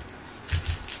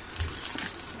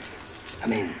 I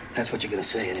mean, that's what you're gonna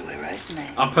say anyway, right?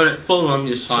 I'll put it full on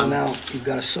your So son. now you've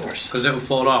got a source. Because it will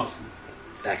fall off.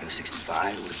 Back in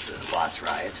 '65 with the Watts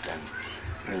riots, then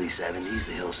early '70s,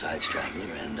 the Hillside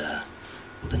Strangler, and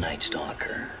the Night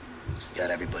Stalker.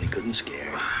 Got everybody good and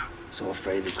scared. So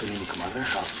afraid they couldn't even come out of their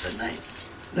houses at night.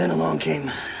 Then along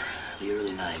came the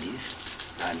early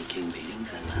 90s, Rodney King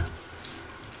beatings, and,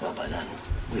 well, by then,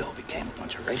 we all became a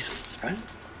bunch of racists, right?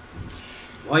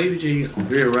 Why would you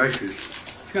be a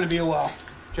racist? It's gonna be a while.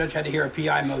 Judge had to hear a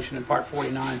PI motion in Part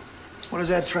 49. What does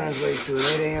that translate to? An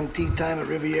 8 a.m. tea time at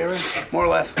Riviera? More or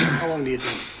less. How long do you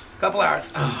think? Couple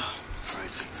hours.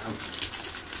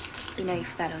 You know you're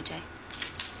fat, OJ.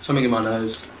 Something in my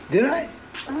nose. Did I?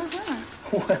 Uh-huh.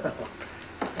 Well,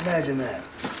 imagine that.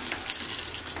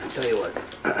 I'll tell you what.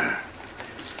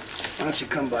 Why don't you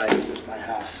come by my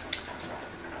house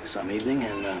some evening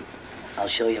and I'll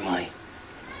show you my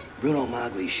Bruno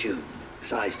Magli shoe,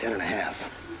 size 10.5.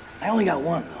 I only got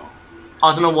one, though.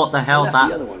 I don't know what the hell I left that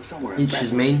the other one somewhere in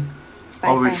inches Brentwood. mean. Bye,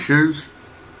 Or his bye. shoes.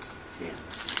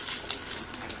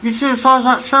 You see the size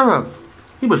of that sheriff?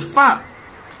 He was fat.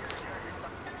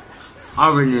 I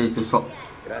really need to stop.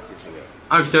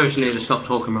 I seriously need to stop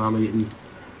talking when I'm eating.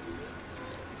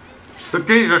 But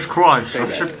Jesus Christ, I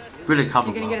should really cover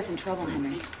You're gonna that. get us in trouble,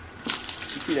 Henry. You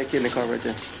see that kid in the car right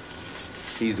there?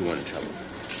 He's the one in trouble.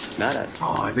 Not us.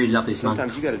 Oh, I really love this man.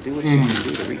 Sometimes you gotta do what you can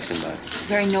do to reach somebody. It's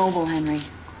very noble, Henry.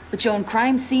 But showing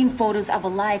crime scene photos of a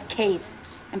live case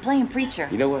and playing preacher.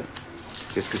 You know what?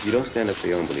 Just because you don't stand up for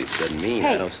your own beliefs doesn't mean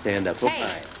Hey. I don't stand up for Hey.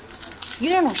 mine. You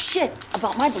don't know shit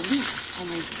about my beliefs,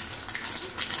 Henry.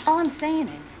 All I'm saying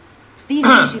is, these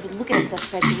days you would look at a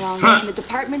suspect the wrong way and the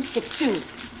department gets sued.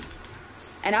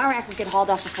 And our asses get hauled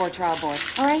off before a trial board,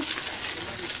 all right?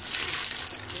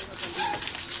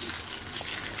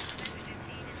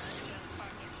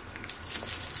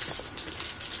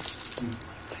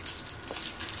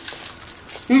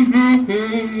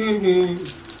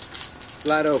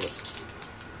 Slide over.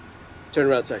 Turn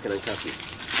around so I can uncuff you.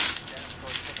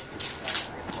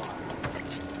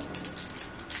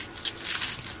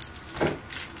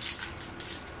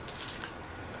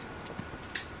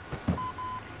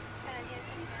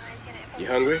 You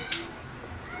hungry?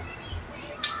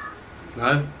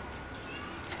 No.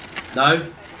 No.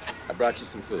 I brought you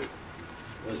some food.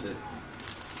 What is it?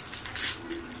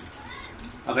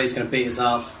 I bet he's gonna beat his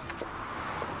ass.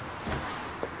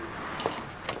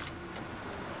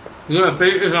 He's gonna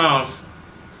beat his ass.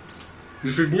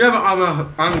 You should never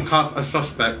uncuff a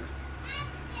suspect.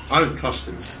 I don't trust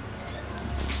him.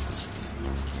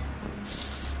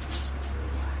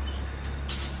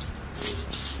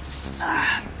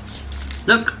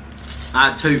 Look!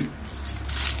 2.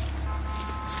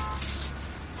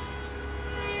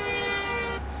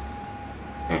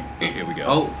 Here we go.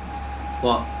 Oh.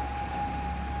 What?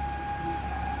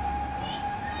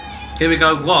 Here we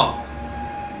go, what?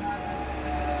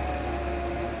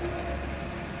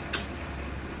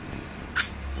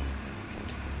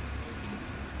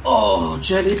 Oh,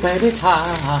 jelly baby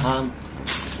time.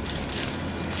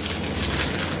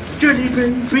 Jelly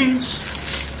babies.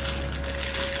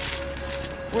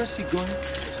 Where's he going?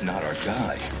 It's not our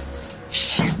guy.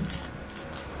 Shit.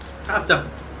 After.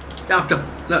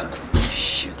 Look.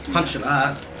 Shit. Punch it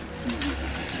like that.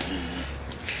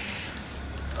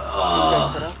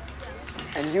 Okay, sit up.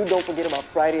 And you don't forget about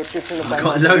Friday at 15 o'clock. I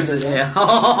got loads in here.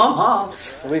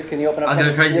 Luis, can you open up? I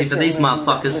go crazy for these sir.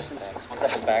 motherfuckers. What's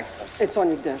up with bags? It's on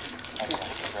your desk. Okay,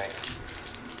 great.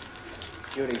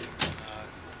 Judy.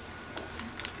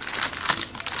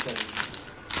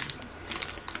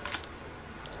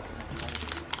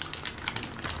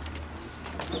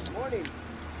 Good morning.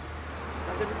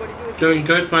 How's everybody doing? Doing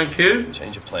good, thank you.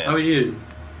 Change of plans. How are you?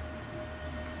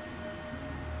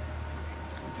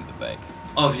 Do the bank.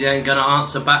 Obviously, ain't gonna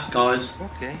answer back, guys.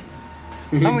 Okay.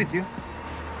 I'm with you.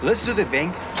 Let's do the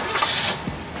bank.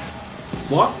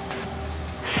 What?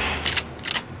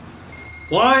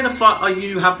 Why the fuck are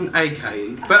you having AK?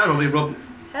 You better not be robbing.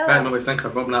 Hello. Better not be thinking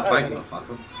of robbing that bank,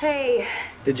 motherfucker. Hey.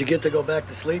 Did you get to go back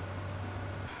to sleep?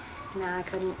 Nah, I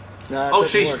couldn't. No. Oh,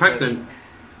 she's pregnant.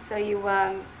 So you,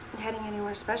 heading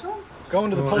anywhere special? Going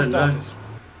to the Oh, I post didn't know. office.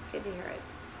 Good to hear it.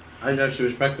 I didn't know she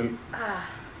was pregnant.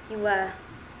 You,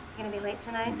 gonna be late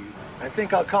tonight? I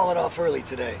think I'll call it off early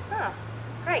today. Oh,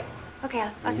 great. Okay,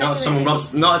 I'll Not talk if to someone you later.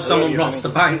 robs. Not if someone robs the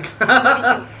bank.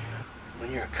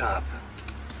 When you're a cop,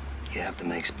 you have to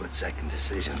make split-second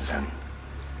decisions, and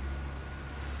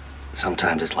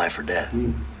sometimes it's life or death.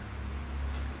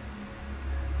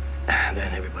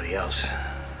 Then everybody else,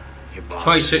 your boss,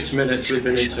 26 minutes we've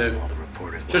been into.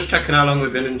 Just checking how long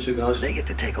we've been into, guys. they get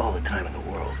to take all the time in the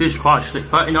world. Jesus Christ, like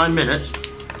 39 minutes.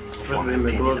 Form an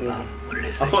opinion about what it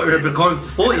is I they thought we would have been going for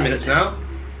 40 minutes now.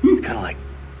 It's kind of like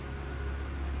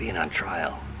being on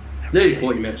trial. Nearly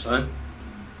 40 minutes, though.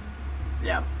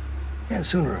 Yeah. Yeah,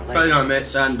 sooner or later. 39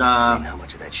 minutes and, I mean, how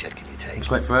much of that shit can you take? let's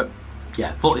wait for it.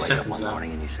 Yeah, 40 You wake up seconds one now.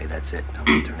 morning and you say, that's it, I'm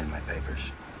gonna turn in my papers.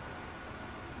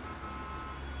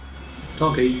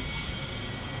 Doggy.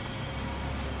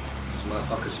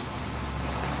 motherfuckers.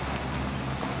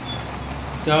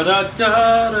 Da da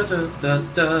da da da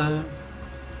da.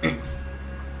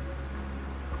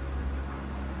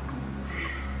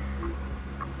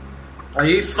 Are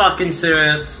you fucking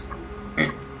serious?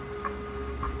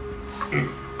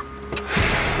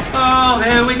 Oh,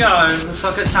 here we go. Looks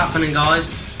like it's happening,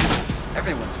 guys.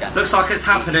 Everyone's got. Looks like it's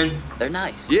happening. They're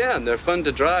nice. Yeah, and they're fun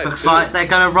to drive. Looks too. like they're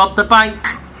gonna rob the bank.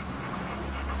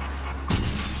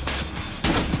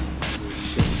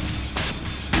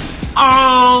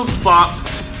 Oh fuck!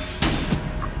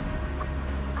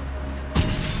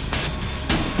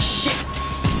 Shit!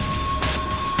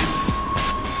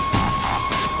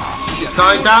 It's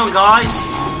going down, guys.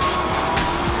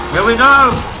 Here we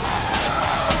go.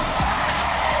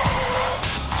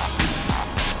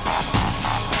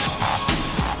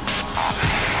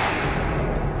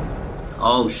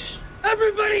 Oh sh!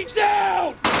 Everybody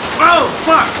down! Oh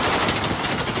fuck!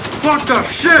 What the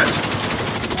shit?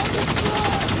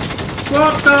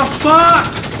 What the fuck?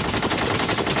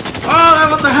 Oh,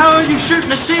 what the hell are you shooting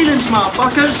the ceilings,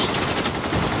 motherfuckers?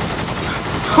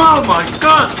 Oh my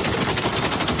god!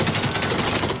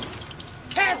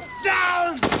 Head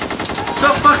down!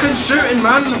 Stop fucking shooting,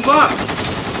 man! The fuck?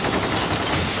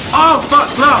 Oh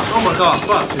fuck, glass! Oh my god,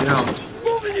 fuck, you know.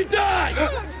 Move and you die!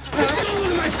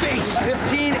 In my face!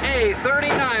 15A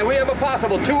 39. We have a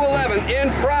possible 211 in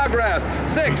progress.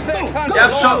 6600. Yep,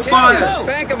 shots fired.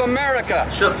 Bank of America.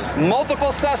 Shots.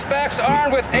 Multiple suspects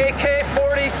armed with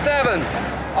AK-47s.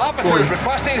 Officers Boys.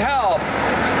 requesting help.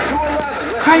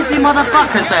 211. Crazy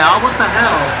motherfuckers they are, what the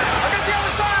hell? I got the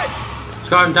other side! It's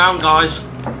going down, guys.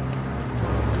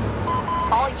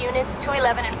 All units,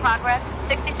 211 in progress,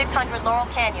 6600 Laurel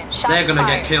Canyon. Shots They're gonna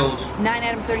fired. get killed. 9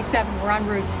 Adam 37, we're en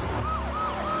route.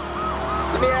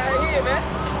 Let me out of here, man.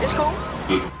 It's cool.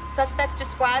 Suspects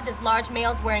described as large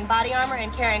males wearing body armor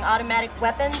and carrying automatic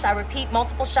weapons. I repeat,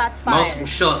 multiple shots fired. Multiple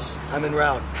shots. I'm en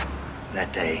route.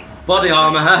 That day, Body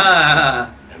armor,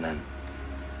 and then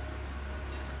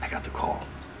I got the call.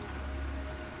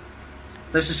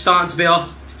 This is starting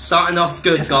off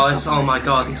good, guys. Oh my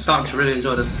god, I'm starting to really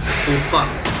enjoy this. Oh fuck.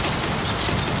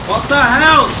 What the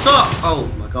hell? Stop! Oh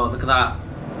my god, look at that.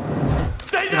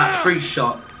 Look at that free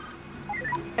shot.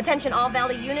 Attention all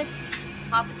Valley units.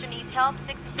 Officer needs help,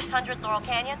 6600 Laurel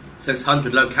Canyon.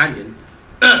 600 Low Canyon.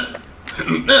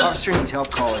 Officer needs help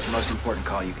call is the most important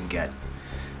call you can get.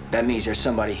 That means there's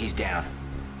somebody, he's down.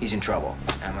 He's in trouble.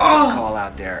 I'm gonna call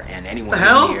out there, and anyone in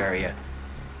the area,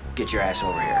 get your ass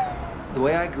over here. The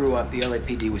way I grew up, the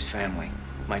LAPD was family.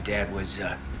 My dad was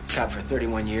cop for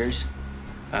 31 years.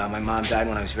 My mom died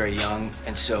when I was very young,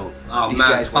 and so these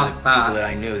guys were the people that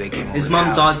I knew. They came over His to the mom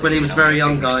house, died when they, he was you know, very we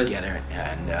young, did things guys. Together,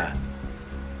 and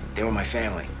they were my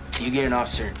family. You get an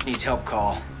officer needs help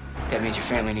call. That means your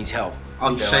family needs help.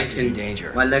 I'm Their life is in shaking.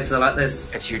 danger. My legs are like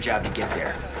this. It's your job to get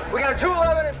there. We got a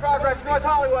 211 in progress, North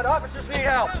Hollywood. Officers need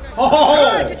help. Oh!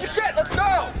 Come on, get your shit, let's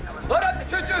go! Load up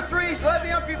the 223s, let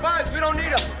me up your buys, we don't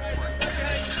need them.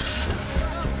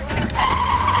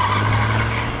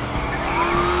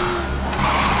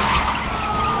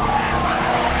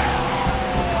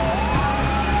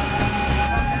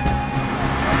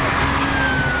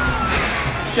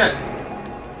 Shit.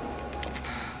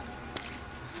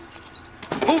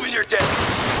 Moving your dead.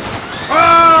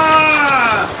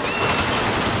 Ah!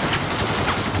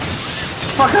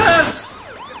 Fuckers!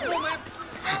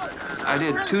 I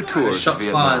did 2 tours of Shots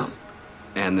Vietnam, fired.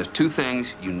 and there's 2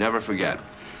 things you never forget: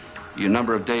 your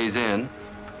number of days in,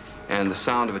 and the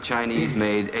sound of a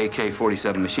Chinese-made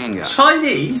AK-47 machine gun.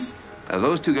 Chinese?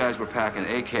 Those 2 guys were packing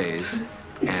AKs,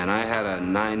 and I had a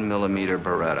 9mm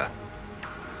Beretta.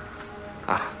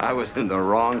 I was in the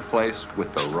wrong place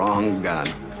with the wrong gun.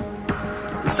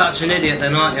 You're such an idiot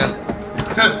then, aren't you?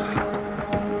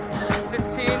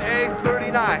 15A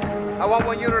 39. I want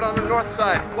 1 unit on the north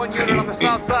side, 1 unit on the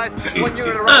south side, 1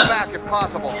 unit around the back if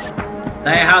possible.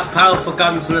 They have powerful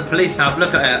guns and the police have.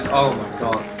 Look at it. Oh my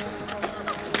god.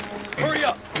 Hurry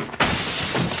up.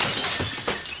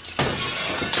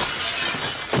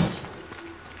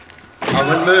 I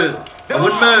wouldn't move. I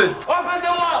wouldn't move. Open the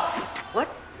wall.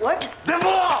 What? The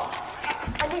wall.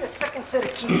 I need a second set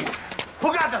of keys.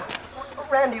 Who got them?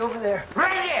 Randy over there.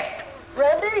 Randy.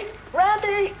 Randy?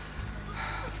 Randy!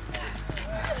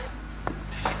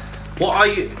 What are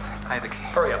you? I have a key.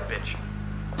 Hurry up, bitch.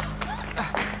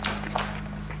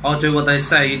 I'll do what they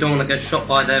say. You don't want to get shot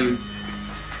by them.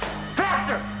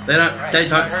 Faster. They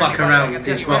don't fuck around,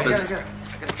 these robbers. On the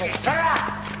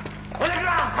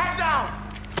ground. Head down.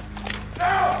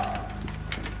 No.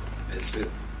 It's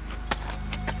good.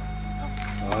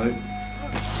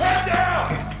 Head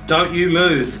down. Don't you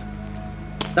move.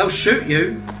 They'll shoot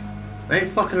you. I ain't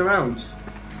fucking around.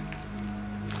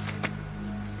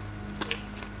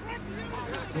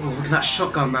 Oh, look at that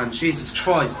shotgun, man. Jesus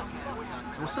Christ.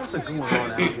 There's something going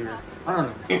on out here. I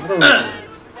don't know.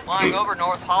 Flying over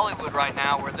North Hollywood right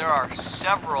now, where there are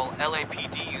several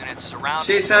LAPD units surrounding.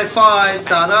 GTA 5,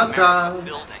 da da da.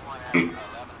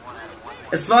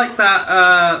 It's like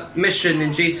that mission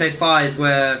in GTA 5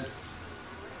 where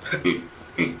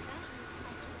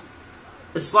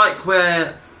it's like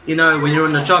where, you know, when you're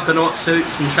in the Juggernaut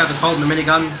suits and Trevor's holding the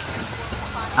minigun,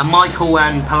 and Michael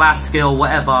and Pulaski,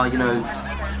 whatever, you know,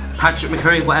 Patrick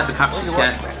McCurry, whatever characters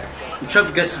get, and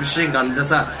Trevor gets a machine gun, he does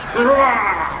that.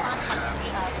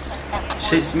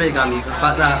 Shoots the minigun, it's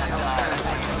like that.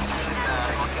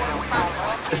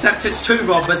 Except it's 2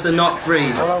 robbers and not 3.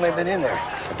 How long have they been in there?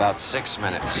 About 6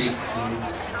 minutes.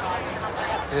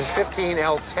 This is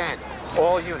 15L10.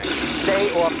 All units,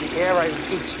 stay off the air. I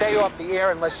repeat, stay off the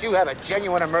air unless you have a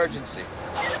genuine emergency.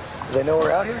 Do they know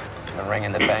we're out here? I'm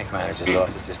ringing the bank manager's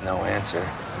office. There's no answer.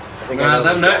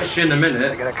 They'll notice you in a minute.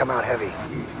 They're gonna come out heavy.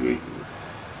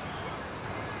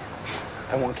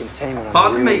 I want containment on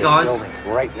Pardon the me, rear of this guys.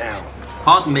 building right now.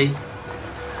 Pardon me.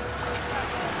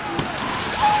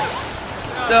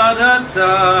 Da da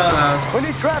da. We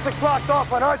need traffic blocked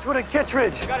off on Archwood and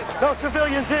Kittredge. No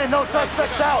civilians in, no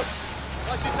suspects out.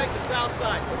 Why don't you take the south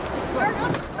side?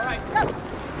 All right.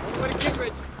 Go to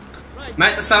Kittredge. Right.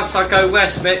 Make the south side go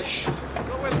west, bitch.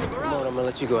 Come on, I'm gonna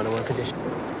let you go under one condition.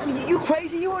 You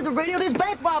crazy? You heard the radio? There's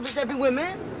bank robbers everywhere,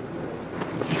 man.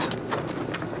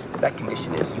 That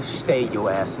condition is you stay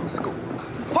your ass in school.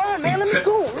 Fine, man. Let me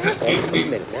go. Hey, wait a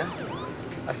minute now.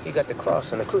 I see you got the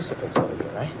cross and the crucifix over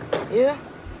there, right? Yeah.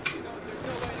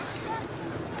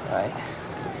 All right.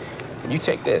 And you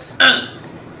take this.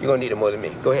 You're gonna need it more than me.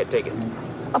 Go ahead, take it.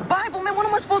 A Bible, man. What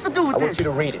am I supposed to do with I this? want you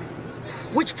to read it.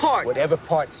 Which part? Whatever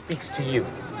part speaks to you.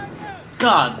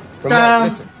 God Ramon, damn.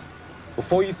 listen.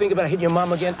 Before you think about hitting your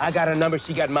mom again, I got her number,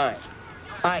 she got mine.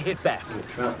 I hit back.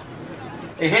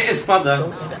 He hit his brother.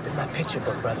 Don't end up in my picture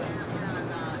book, brother.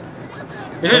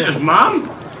 He hit his mom?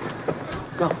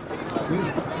 Go.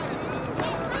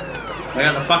 I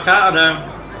got the fuck out of there.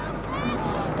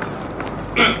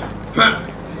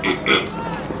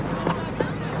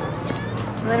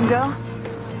 Let him go?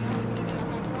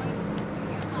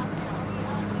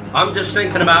 I'm just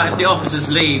thinking about if the officers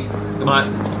leave, they're like,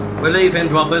 we're leaving,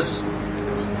 robbers.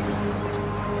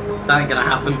 That ain't gonna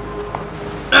happen.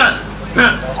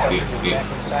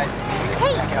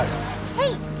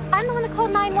 Hey, I'm the one that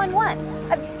called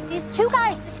 911. These 2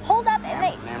 guys just pulled up and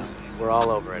they... Ma'am, we're all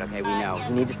over it, okay? We know.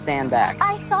 You need to stand back.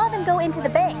 I saw them go into the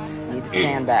bank. You need to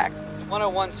stand back.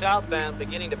 101 southbound,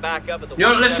 beginning to back up at the.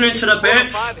 You're not listening to the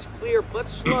bitch. 105 is clear but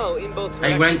slow in both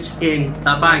directions. He went in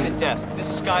the bank. Desk. This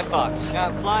is Sky Fox. Now,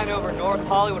 I'm flying over North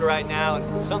Hollywood right now,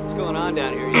 and something's going on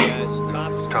down here, you guys.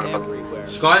 Cops everywhere.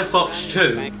 Sky Fox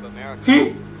 2. Bank of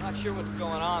America. Not sure what's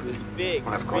going on, but it's big.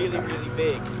 Really, really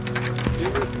big.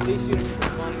 Numerous police units are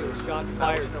responding to a shots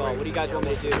fired call. What do you guys want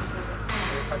me to do?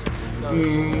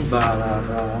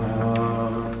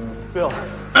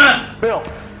 Bill,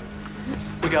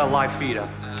 we got a live feed up.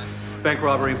 Bank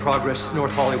robbery in progress,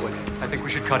 North Hollywood. I think we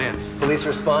should cut in. Police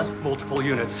response? Multiple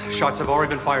units. Shots have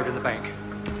already been fired in the bank.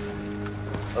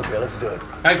 Okay, let's do it.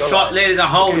 They shot nearly the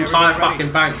whole entire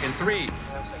fucking bank. In 3,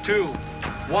 2,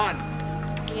 1.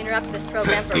 We interrupt this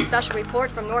program for a special report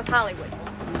from North Hollywood.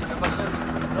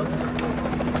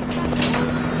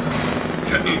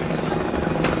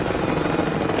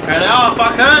 Here they are,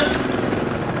 fuckers!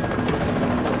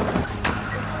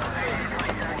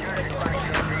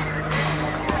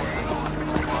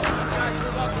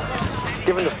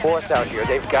 Given the force out here,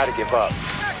 they've got to give up.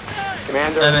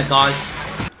 Commander. Wait a minute, guys.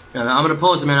 I'm gonna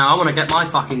pause a minute. I want to get my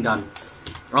fucking gun.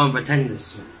 Wrong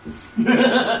pretenders. Oh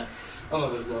my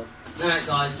god. Alright,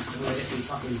 guys. I'm gonna get me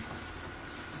fucking.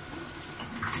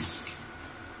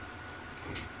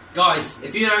 Guys,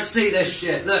 if you don't see this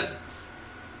shit, look.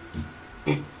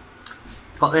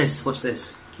 Got this. Watch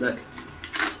this. Look.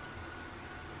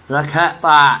 Look at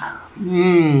that.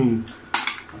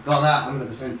 I've got that. I'm gonna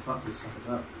pretend to fuck these fuckers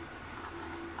up.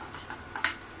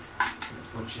 Let's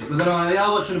watch it. We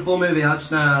are watching a full movie. I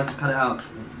just know how to cut it out.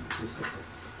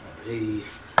 Ready.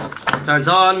 Turns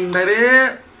on,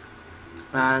 baby.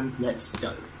 And let's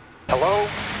go. Hello?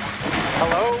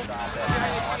 Hello?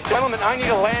 Gentlemen, I need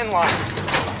a landline.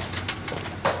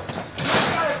 You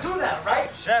gotta do that,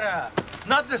 right? Shut up.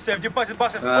 Not the safety deposit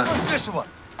boxes. What was this one?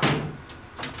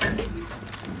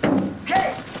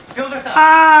 Okay, fill this up.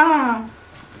 Ah!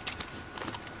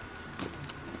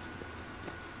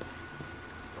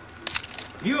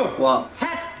 You. What?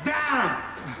 Head down.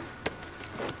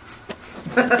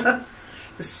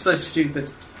 This is so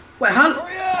stupid. Wait, how?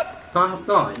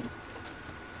 9:30.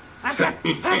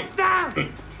 Head down!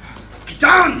 Get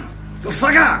down! You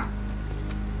fucker!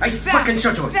 I fucking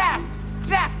shot you! Fast!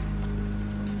 Fast!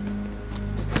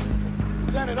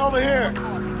 Lieutenant, over here.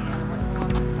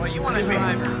 Well, you want a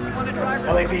driver? You want a driver?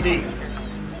 LAPD.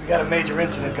 We got a major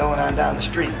incident going on down the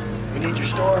street. We need your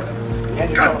store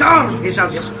and your Got down! He's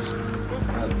out.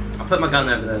 I'll put my gun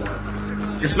over there now.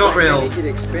 It's not real. I need you to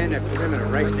expand that perimeter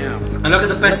right now. And look at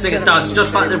the best thing it does,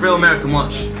 just like the real American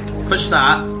watch. Push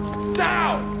that.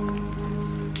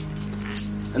 Down!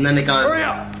 And then they go. Hurry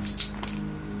up!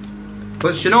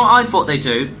 But you know what I thought they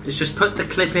do? Is just put the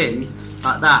clip in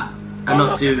like that. And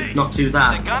not do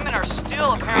that. The gunmen are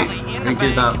still apparently in the They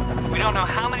do bank. that. We don't know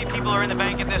how many people are in the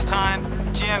bank at this time.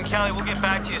 Jim, Kelly, we'll get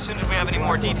back to you as soon as we have any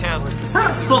more details. Is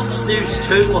that Fox News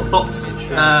 2 or Fox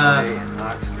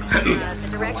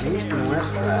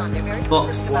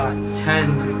Fox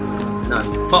 10? No,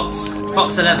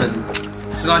 Fox 11.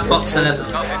 It's like Fox 11.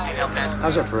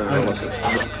 How's that for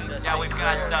Yeah, we've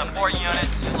got 4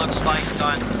 units. It looks like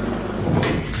done.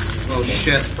 Oh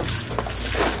shit.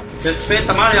 Just spit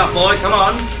the money up, boy, come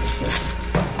on.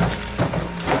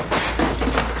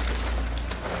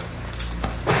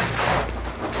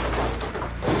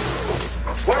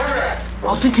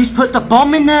 I think he's put the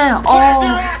bomb in there. Oh.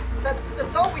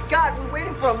 That's all we got. We're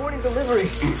waiting for our morning delivery.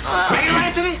 Are you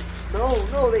lying to me?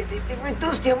 No, they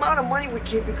reduced the amount of money we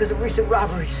keep because of recent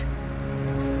robberies.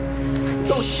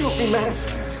 Don't shoot me, man.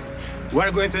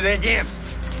 We're going to the gym.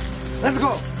 Let's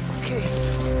go. Okay.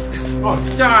 Oh,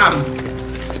 damn.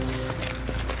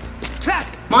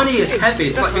 Money is heavy.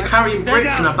 It's like you're carrying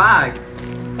bricks in a bag.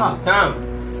 God damn.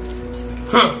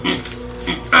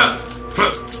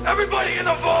 Everybody in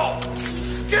the vault!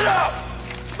 Get up!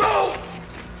 Move!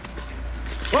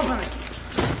 Open it.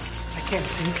 I can't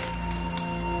think.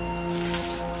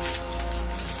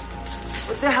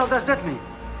 What the hell does that mean?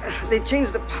 They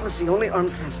changed the policy. Only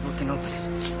armed transport can open it.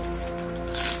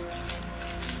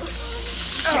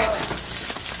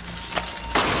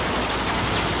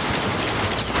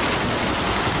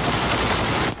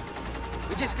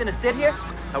 We just gonna sit here?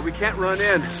 We can't run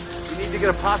in. We need to get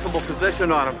a possible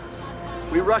position on him.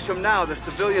 We rush him now. There's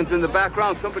civilians in the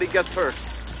background. Somebody gets hurt.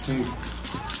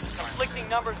 Conflicting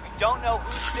numbers. We don't know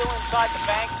who's still inside the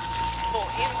bank. People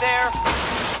in there.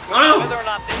 Oh. Whether or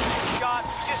not they've been shot,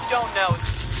 we just don't know.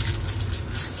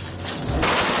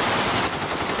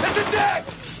 Mr. Dick!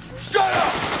 Shut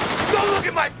up! Don't look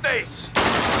at my face!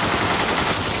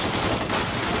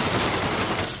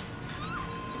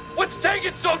 What's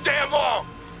taking so damn long?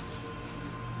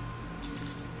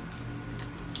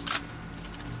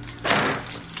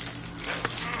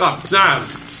 God damn.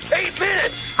 8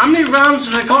 minutes! How many rounds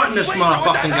have I got in this Wait, what the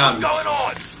motherfucking hell's gun? going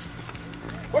on?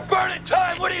 We're burning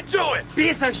time. What are you doing?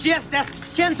 Piece of shit.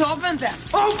 Can't open them.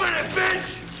 Open it,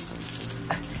 bitch!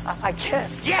 I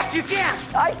can't. Yes, you can!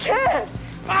 I can't.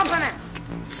 Open it!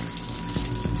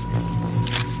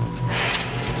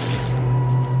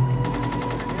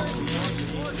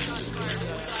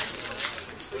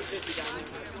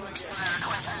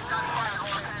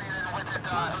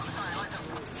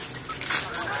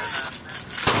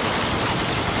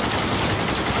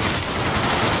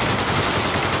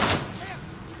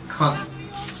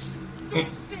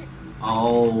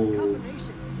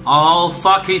 Oh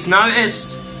fuck, he's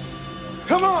noticed.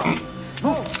 Come on!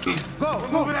 Go,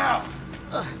 move it out!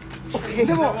 Okay.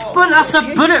 But that's a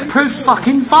bulletproof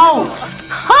fucking vault.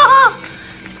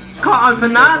 Can't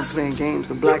open that. Playing games.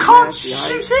 The You black can't mask, the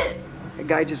shoot eyes. it. The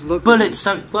guy just looked. Bullets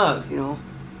don't work. You know.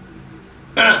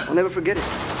 I'll never forget it.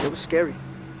 It was scary.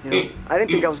 You know. I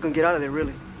didn't think I was gonna get out of there.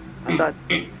 Really. I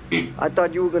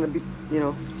thought you were gonna be, you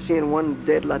know, seeing one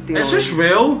dead Latino. Is this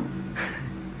real?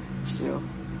 You know.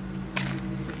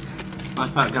 I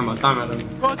can't get my gun at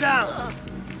him. Go down!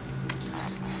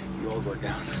 You all go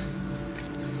down.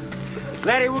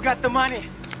 Larry, we got the money.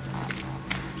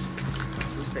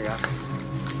 You stay up.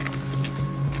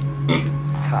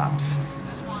 Cops.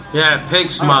 Yeah,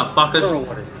 pigs,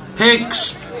 motherfuckers.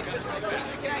 Pigs.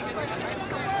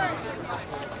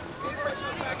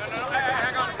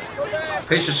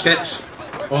 Piece of skips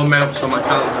or melts on my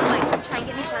tongue. Mike, try and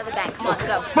get me shot of the bank. Come on,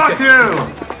 go. Fuck you!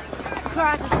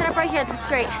 Garage, we're set up right here. This is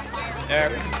great. There.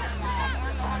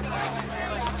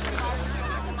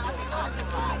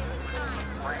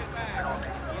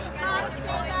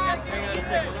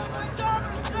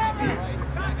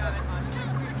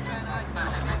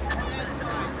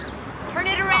 Turn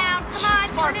it around. Come on,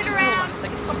 turn it around.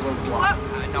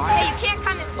 Whoa. Hey, you can't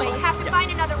come this way. You have to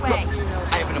find another way.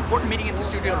 I have an important meeting in the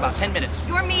studio in about 10 minutes.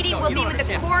 Your meeting will be with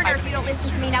the coroner if you don't listen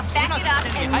to me. Now back it up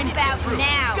and move out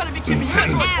now. You gotta be kidding me.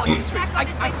 Now, back on this way,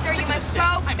 sir. You must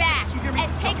go back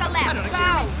and take a left.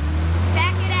 Go.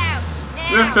 Back it out.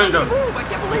 Now. Ooh, I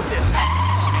can't believe this.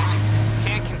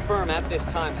 Can't confirm at this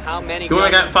time how many. You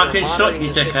wanna get guns are fucking shot, monitoring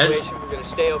you the dickhead? situation. We're gonna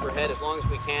stay overhead as long as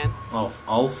we can. Oh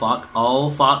fuck, oh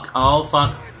fuck, oh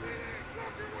fuck.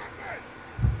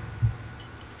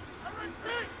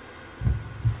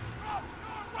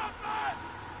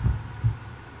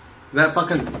 That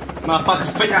fucking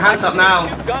motherfuckers, put your hands up now.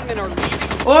 Two gunmen are leaving.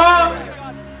 Oh!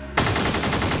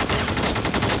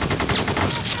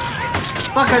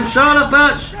 Fucking shot up,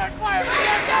 bitch!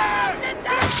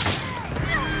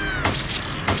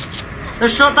 They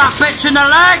shot that bitch in the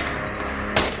leg!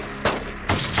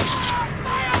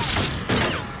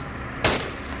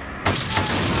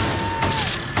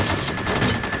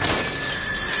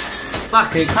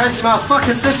 Fucking crazy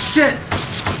motherfuckers, this shit!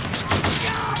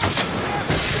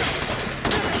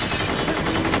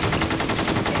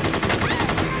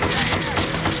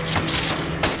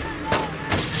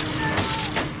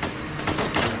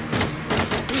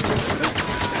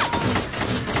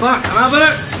 Fuck, I'm out of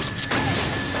bullets!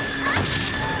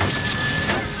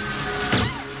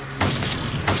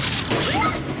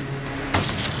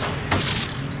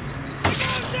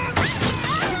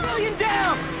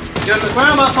 Get on the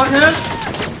ground, motherfuckers!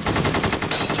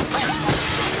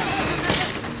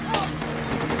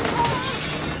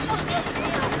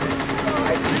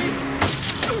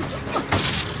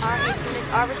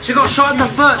 She got shot in the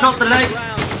foot, not the leg!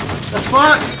 The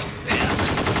fuck?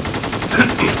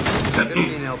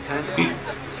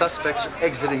 15L10. Suspects are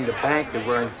exiting the bank. They're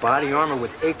wearing body armor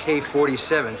with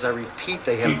AK-47s. I repeat,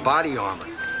 they have body armor.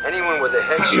 Anyone with a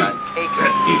headshot, take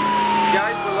it.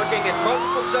 Guys, we're looking at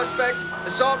multiple suspects,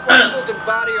 assault rifles, and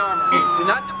body armor. Do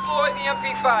not deploy the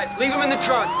MP5s. Leave them in the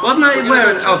trunk. Why am I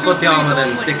wearing body armor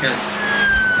then, dickheads?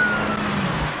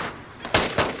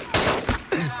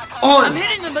 Oh! I'm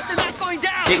hitting them, but they're not going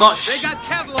down. They got They got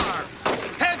Kevlar.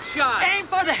 Headshot. Aim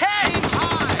for the head. Aim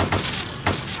high.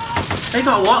 They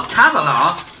got what? Kevlar?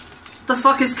 What the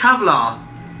fuck is Kevlar?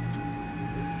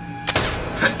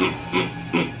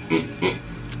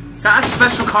 Is that a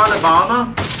special kind of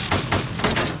armor?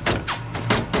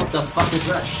 What the fuck is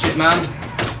that shit, man?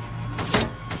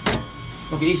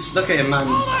 Look at him, man.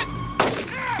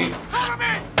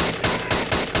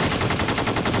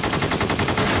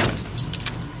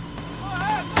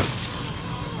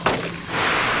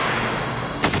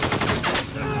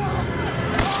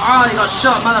 Oh, he got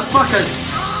shot, motherfuckers!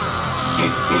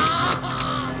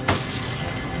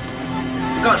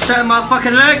 He got shot in my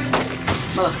fucking leg!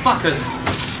 Motherfuckers!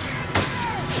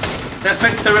 They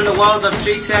think they're in the world of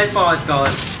GTA 5,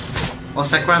 guys. Or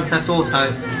say Grand Theft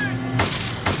Auto.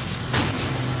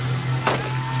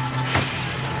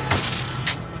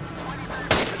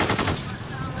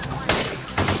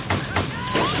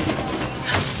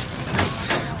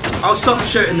 I'll stop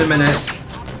shooting in a minute.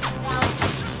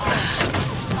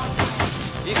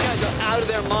 These guys are out of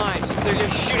their minds. They're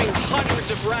just shooting hundreds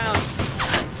of rounds.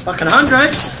 Fucking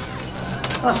hundreds?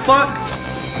 What the fuck?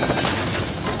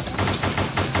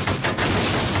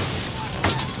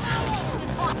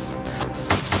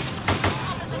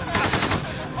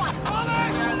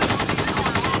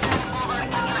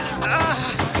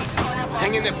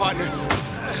 Hang in there, partner.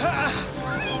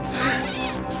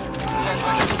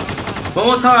 One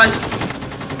more time.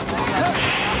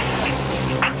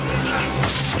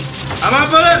 I'm out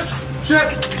of bullets! Shit!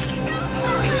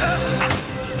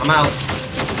 I'm out.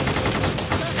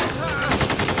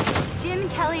 Jim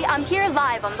Kelly, I'm here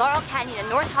live on Laurel Canyon in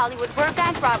North Hollywood where a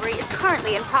bank robbery is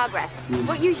currently in progress.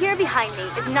 What you hear behind me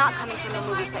is not coming from a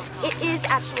movie set. It is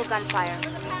actual gunfire.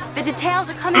 The details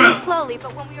are coming in slowly,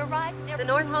 but when we arrive, the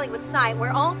North Hollywood site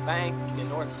where all Bank in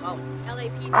North Hollywood.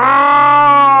 LAPD.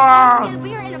 Ah!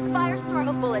 We are in a firestorm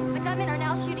of bullets. The gunmen are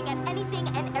now shooting at anything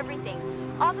and everything.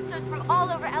 Officers from all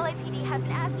over LAPD have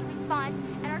been asked to respond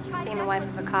and are trying. Being the wife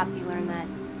of a cop, you learn that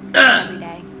every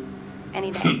day,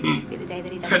 any day, could be the day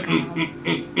that he doesn't come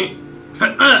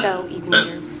home. So you can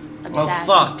either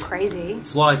obsess, crazy,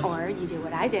 his wife, or you do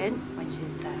what I did, which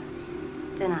is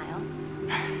denial.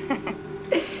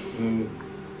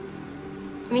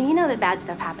 I mean, you know that bad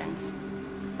stuff happens,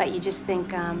 but you just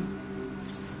think,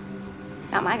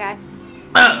 not my guy.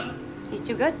 He's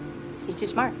too good. He's too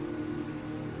smart.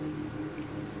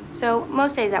 So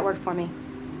most days that worked for me,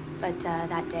 but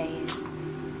that day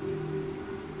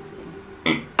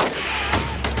didn't.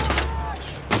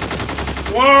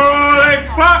 Holy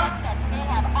fuck!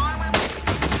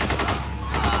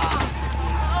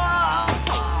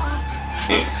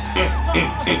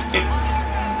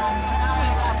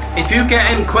 If you get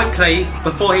him quickly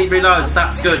before he reloads,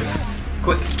 that's good.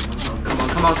 Quick. Oh, come on,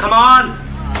 come on, come on!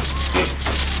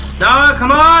 No,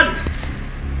 come on!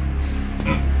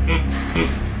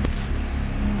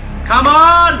 Come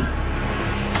on!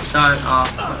 No, oh,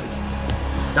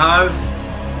 no.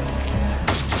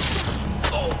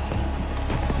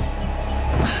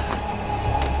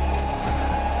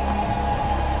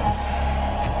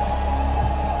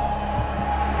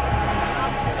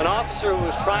 An officer who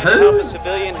was trying to help a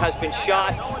civilian has been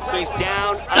shot. He's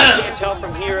down. I can't tell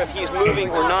from here if he's moving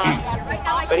or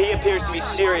not, but he appears to be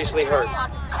seriously hurt.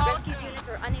 Rescue units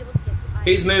are unable to get to either.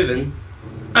 He's moving.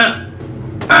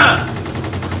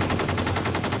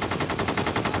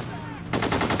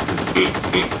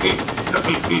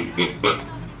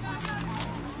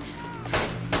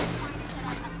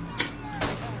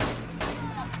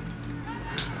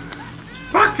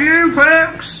 Fuck you,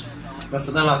 pricks! That's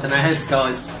what they're like in their heads,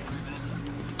 guys.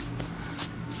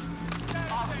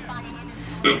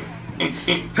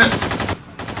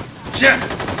 Shit!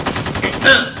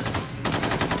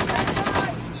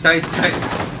 Stay tight.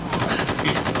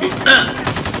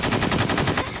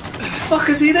 Fuck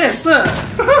is he this? Look!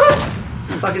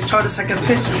 It's like he's trying to take a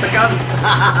piss with the gun.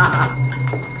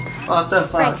 What the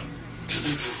fuck?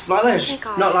 Like this?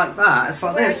 Not like that. It's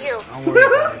like this. Don't worry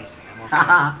about anything. I'm okay.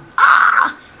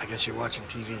 I guess you're watching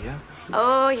TV, yeah?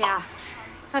 Oh, yeah.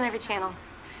 It's on every channel.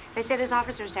 They say there's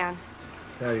officers down.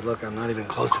 Daddy, look, I'm not even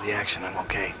close to the action. I'm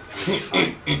okay. Everything's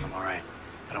fine. I'm all right.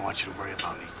 I don't want you to worry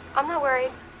about me. I'm not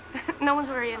worried. No one's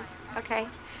worrying, okay?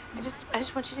 I just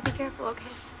want you to be careful, okay?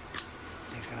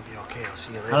 Everything's gonna be okay. I'll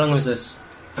see you later. How long was this?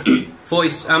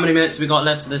 40. How many minutes have we got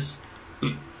left of this?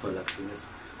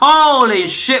 Holy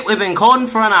shit, we've been calling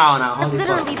for an hour now. Holy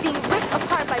Literally fuck. being ripped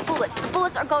apart by bullets. The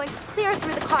bullets are going clear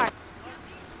through the car.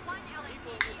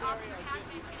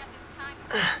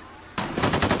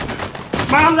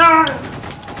 Mother!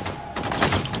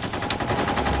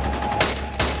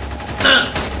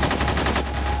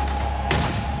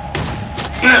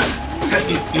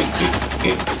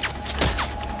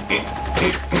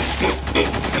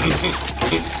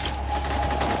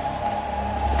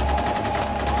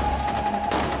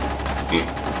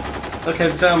 Okay,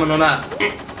 I'm filming on that.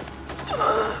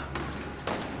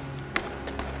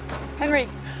 Henry.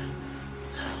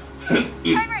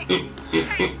 Henry.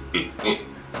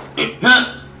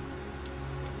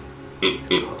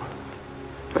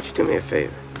 Why don't you do me a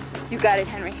favor? You got it,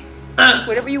 Henry.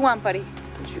 Whatever you want, buddy.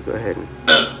 Why don't you go ahead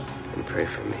and pray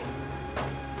for me?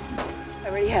 I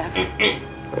already have.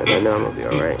 And I know I'm gonna be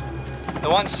all right. The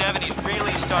 170's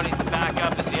really starting to back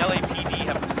up as the LAPD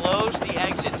have closed the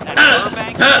exits at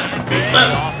Burbank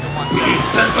and off the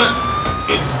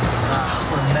 170.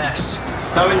 We're a mess. It's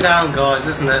going down, guys,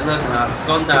 isn't it? Look at that, it's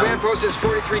gone down. Command post is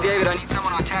 43, David. I need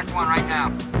someone on TAC 1 right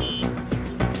now.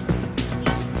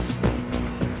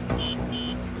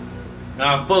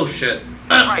 Ah, bullshit.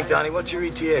 Frank, Donnie, what's your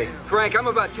ETA? Frank, I'm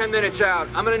about 10 minutes out.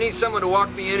 I'm gonna need someone to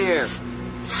walk me in here.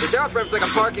 This out frame's like a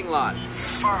parking lot.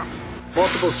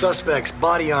 Multiple suspects,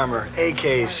 body armor,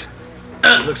 AKs.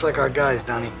 It looks like our guys,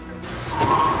 Donnie.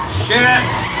 Shit!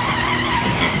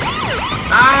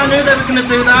 I knew they were gonna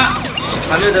do that.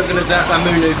 I knew they were gonna do that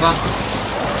maneuver.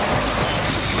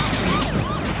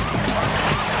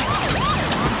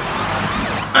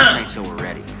 Frank, so we're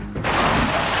ready.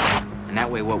 And that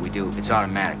way what we do, it's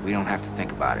automatic. We don't have to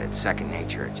think about it. It's second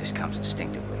nature. It just comes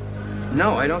instinctively.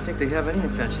 No, I don't think they have any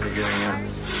intention of giving up.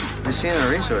 They're seeing our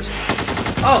resources.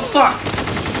 Oh, fuck!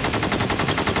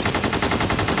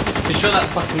 You shut that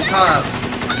fucking tire.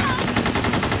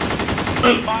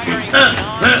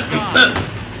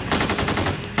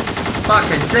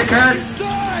 Fucking dickheads! I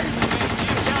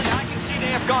can see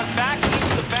they have gone back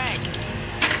into the bank.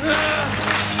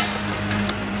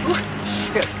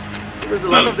 Shit. There's a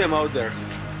lot of them out there.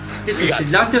 There's a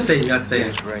lot of them out there.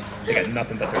 That's right. They got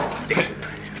nothing but their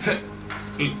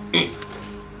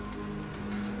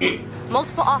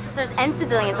Multiple officers and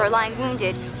civilians are lying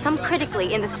wounded, some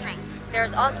critically, in the streets. There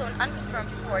is also an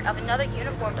unconfirmed report of another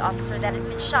uniformed officer that has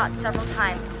been shot several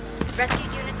times. Rescue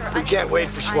units are unable We can't to wait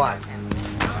get for to SWAT.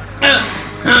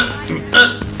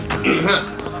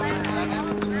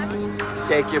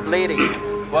 Jake, you're bleeding.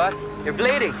 What? You're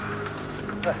bleeding.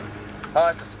 Oh,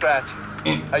 it's a scratch.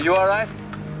 Are you all right?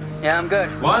 Yeah, I'm good.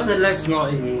 Why are the legs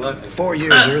not even working? 4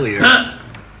 years earlier,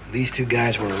 these two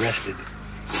guys were arrested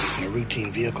in a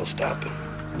routine vehicle stop.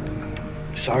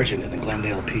 The sergeant in the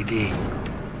Glendale PD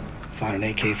found an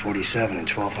AK-47 and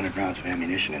 1,200 rounds of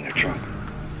ammunition in their trunk.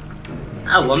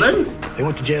 A woman? They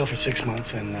went to jail for 6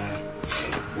 months and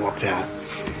walked out.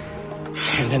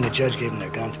 And then the judge gave them their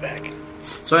guns back.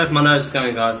 Sorry if my nose is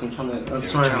going, guys. I'm trying to. I'm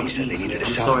sorry. I'm said they needed a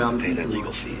sorry. settlement I'm to pay their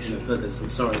legal fees. Boogers. I'm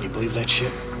sorry. Can you believe that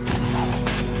shit?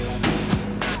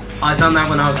 I done that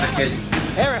when I was a kid.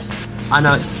 Harris! I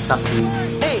know it's disgusting.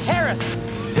 Hey, Harris!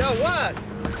 Yo, what?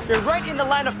 You're right in the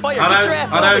line of fire. I Get don't- your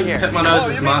ass I over don't here. pick my nose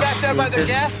as You mean much. back there by the It's-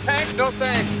 gas tank? No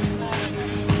thanks.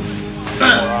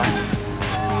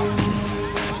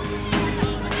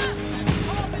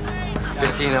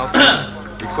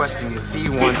 15L10, requesting the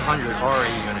V100 RA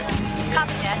unit.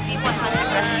 Copy that.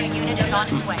 V100 rescue unit is on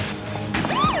its way.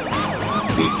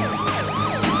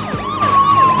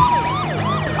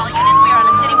 All units, we are on a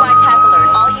citywide tack alert.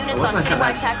 All units on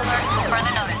citywide tack alert until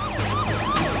further notice.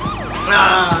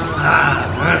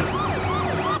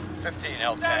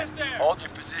 15L10, hold your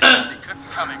positions. They could be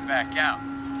coming back out.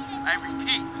 I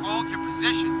repeat, hold your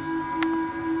positions.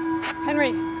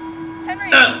 Henry! Henry!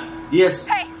 Yes.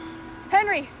 Hey!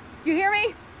 Henry! You hear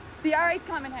me? The RA's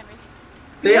coming, Henry.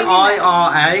 The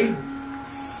IRA.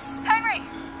 Henry!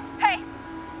 Hey!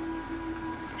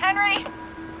 Henry!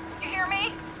 You hear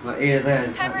me? My ear there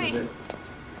is Henry!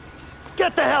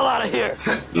 Get the hell out of here!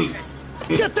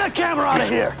 Get that camera out of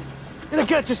here! You're gonna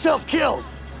get yourself killed!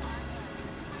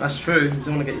 That's true. You don't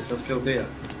want to get yourself killed, do you?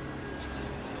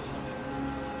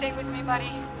 Stay with me,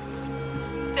 buddy.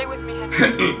 Stay with me,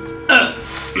 Henry.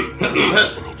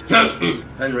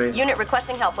 Henry. Unit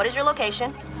requesting help. What is your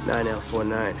location?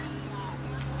 9L49.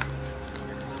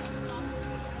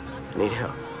 I need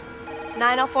help.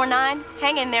 9049.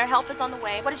 Hang in there. Help is on the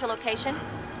way. What is your location?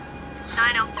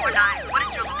 9049. What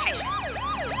is your location?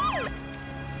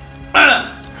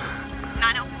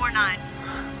 9049.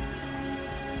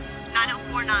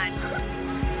 9049.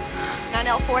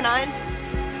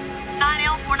 9049.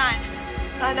 9049.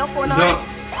 9049.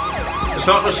 It's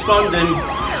not responding.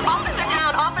 Officer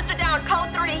down. Officer down.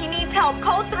 Code 3. He needs help.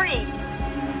 Code 3.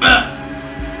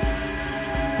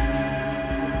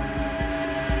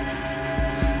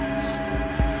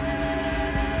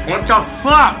 What the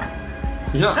fuck?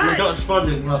 He's not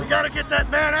responding. We gotta get that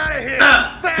man out of here!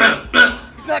 Fast!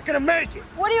 He's not gonna make it!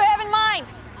 What do you have in mind?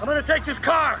 I'm gonna take this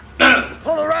car!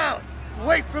 Pull around!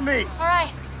 Wait for me! All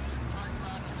right.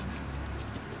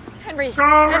 Henry! Go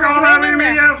Henry, on, hang in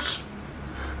everybody there. else.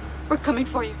 We're coming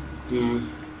for you.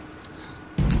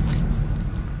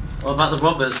 What about the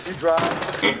robbers? You drive.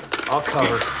 I'll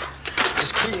cover.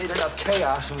 Just create enough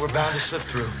chaos and we're bound to slip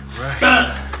through.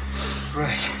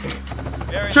 Right.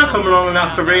 Very Took them long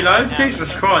enough to reload.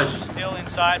 Jesus Christ. Still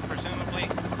inside, presumably.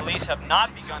 Police have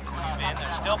not begun to move in.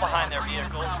 They're still behind their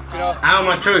vehicles. You know, How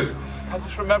my truth? I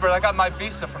just remembered I got my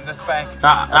visa from this bank.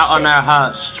 That on there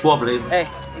hurts. It's wobbly. Hey,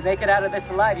 you make it out of this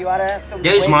alive, you ought to ask them.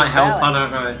 These might help. I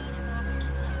don't know.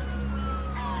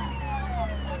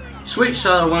 Switch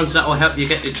are the ones that will help you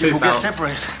get your tooth We'll get out.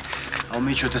 separated. I'll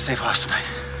meet you at the safe house tonight.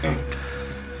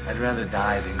 I'd rather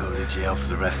die than go to jail for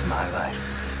the rest of my life.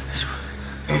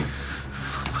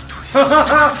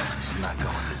 I'm not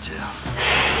going to jail.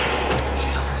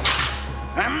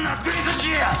 I'm not going to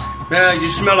jail! Yeah, you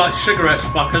smell like cigarettes,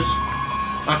 fuckers.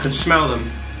 I can smell them.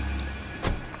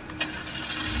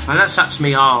 And that's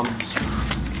me arms.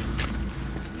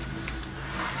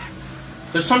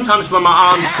 Because sometimes when my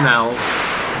arms smell,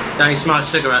 they smell like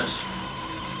cigarettes.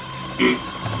 Wait,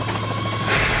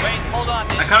 hold on.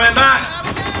 They're coming back!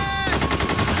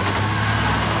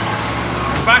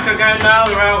 Back again now,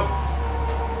 they're out.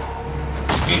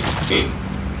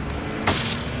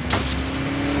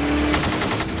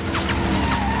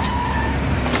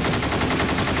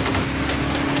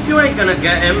 You ain't gonna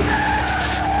get him.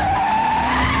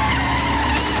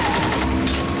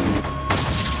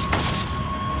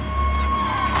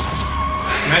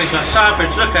 Man, he's a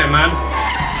savage, look at him, man.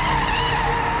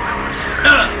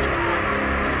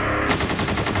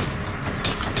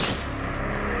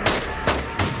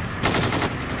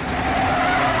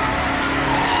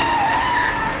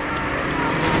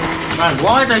 Man,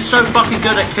 why are they so fucking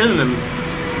good at killing them?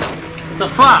 What the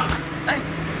fuck?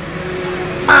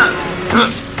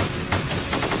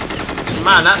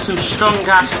 Man, that's some strong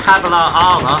ass Kevlar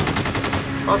armor.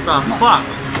 What the fuck?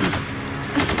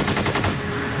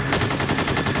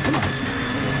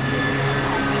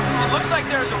 It looks like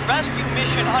there's a rescue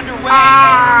mission underway.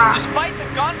 Ah! Despite the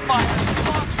gunfire, the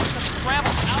police have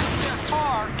scrambled out of their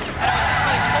car and are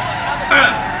pulling another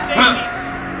person to safety.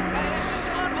 It's just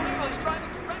unbelievable. He's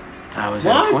driving directly. I was at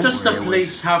a Why point does the where it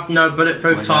police have no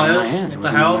bulletproof was out of my tires? hands. It What the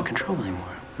wasn't in my hell? control anymore.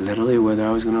 Literally whether I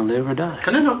was going to live or die.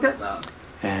 Can I not get that?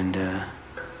 And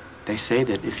they say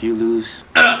that if you lose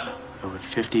over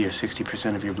 50 or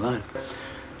 60% of your blood,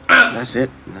 that's it.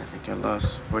 And I think I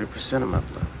lost 40% of my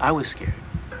blood. I was scared.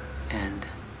 And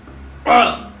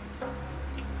I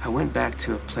went back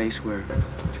to a place where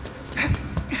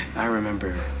I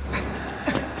remember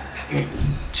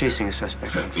chasing a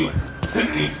suspect on foot.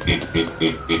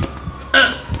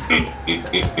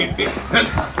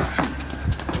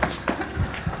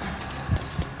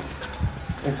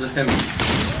 This is him.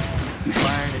 He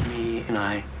fired at me and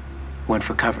I went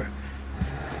for cover.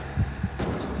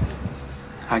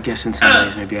 I guess in some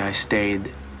ways maybe I stayed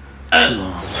too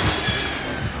long.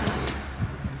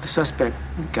 The suspect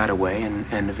got away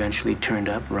and eventually turned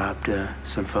up, robbed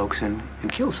some folks and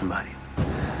killed somebody.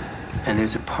 And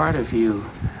there's a part of you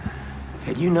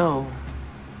that you know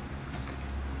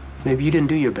maybe you didn't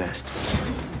do your best.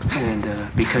 And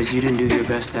because you didn't do your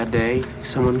best that day,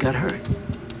 someone got hurt.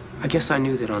 I guess I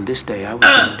knew that on this day I was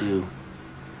going to do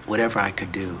whatever I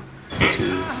could do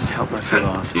to help my fellow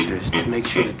officers to make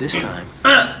sure that this time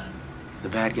the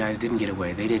bad guys didn't get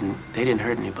away. They didn't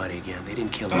hurt anybody again. They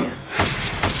didn't kill again.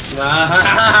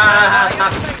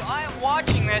 I am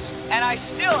watching this, and I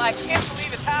can't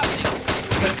believe it's happening.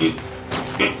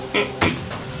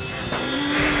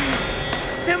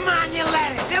 Demania,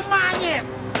 laddie! Demania!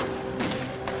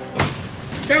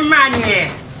 Demania!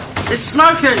 It's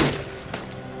smoking!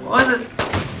 What is it?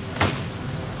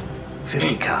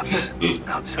 50 cops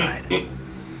outside.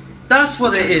 That's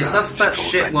what it is. That's that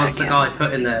shit was the guy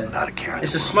put in there.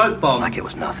 It's a smoke bomb. Like it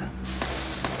was nothing.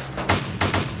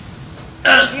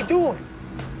 What's he doing?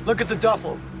 Look at the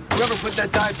duffel. Whoever put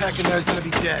that dye pack in there is gonna be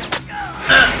dead.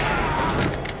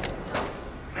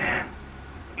 Man,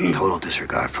 total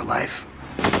disregard for life.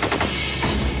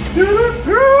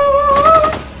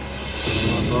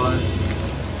 Oh boy.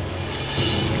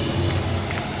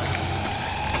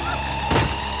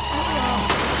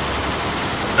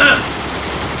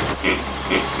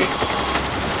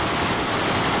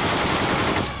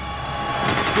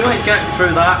 You ain't getting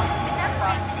through that. The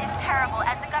devastation is terrible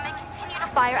as the gunmen continue to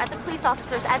fire at the police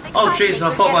officers as they Oh try to Jesus, I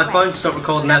make thought their my getaway. phone stopped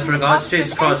recording there for the guys.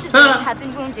 Jesus Christ. Civilians have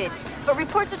been wounded, but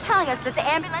reports are telling us that the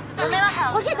ambulances are being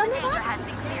held. The danger has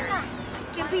been cleared.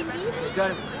 Can't believe it.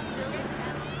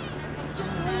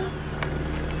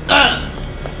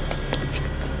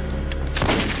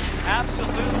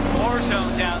 Absolute war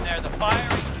zone down there. The firing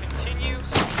continues.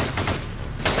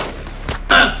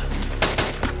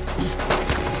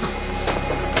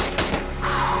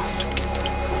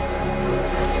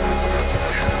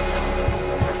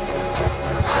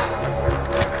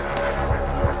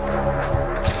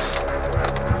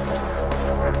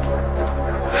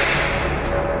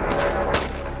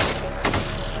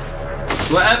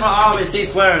 Whatever armies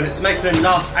he's wearing, it's making him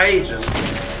last ages.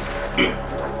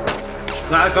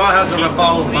 That guy has a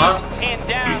revolver. Pinned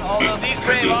down, although these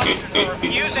brave officers are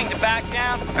refusing to back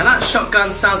down. And that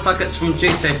shotgun sounds like it's from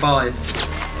GTA 5.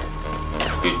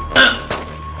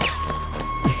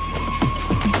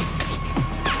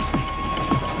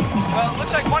 Well, it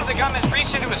looks like one of the gunmen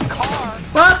reached into his car.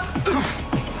 What?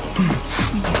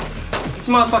 What's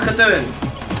the motherfucker doing?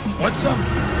 What's up?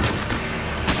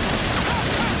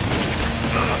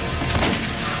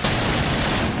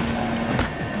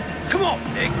 Come on,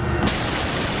 Nick.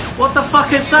 What the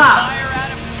fuck is that?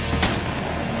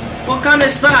 What gun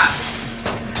is that?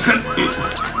 Is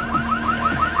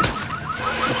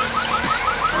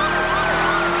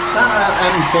that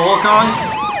an M4, guys?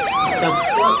 The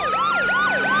fuck?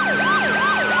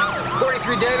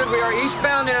 43 David, we are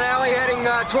eastbound in an alley heading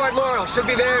toward Laurel. Should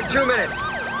be there in 2 minutes.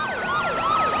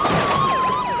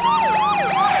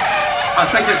 I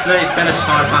think it's nearly finished,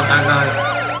 guys. I don't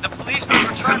know. The policemen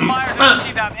return fire doesn't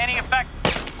seem to have any effect.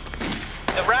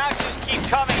 The rounds just keep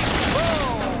coming.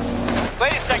 Whoa.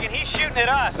 Wait a second, he's shooting at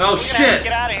us. Oh We're gonna have to shit!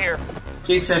 get out of here.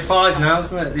 GTA 5 now,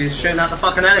 isn't it? He's shooting at the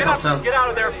fucking helicopter. Get out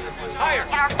of there. Fire.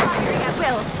 And our firing at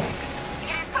will. It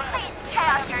is complete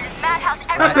chaos here in this madhouse.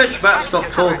 That bitch better stop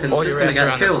talking. Hold She's your gonna ass get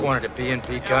around the killed. corner to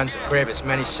B&P guns and grab as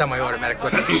many semi-automatic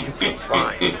weapons as you can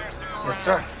find. Yes,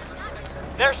 sir.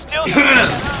 They're still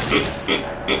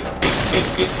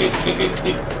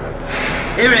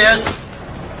Here he is.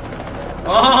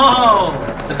 Oh,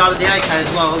 the guy with the AK as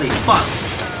well. Holy fuck.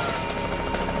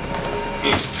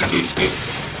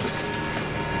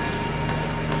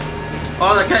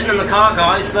 Oh, they're getting in the car,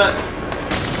 guys. Look.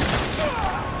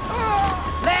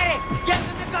 Laddie, get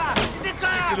in the car! In the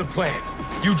car! To the plan.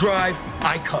 You drive,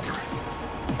 I cover.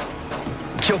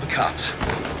 Kill the cops.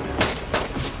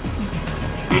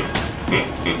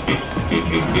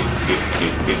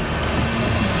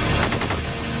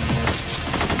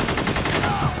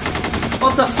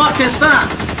 What the fuck is that?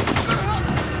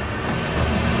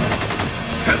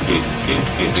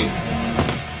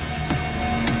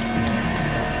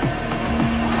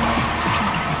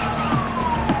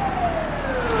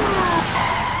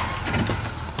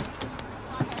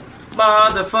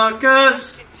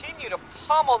 Motherfuckers! continue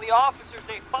pummel the officers.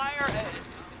 They fire.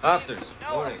 Officers,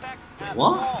 morning.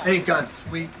 What? Any guns?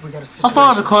 We got a I situation.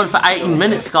 thought I recorded for 18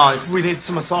 minutes, guys. We need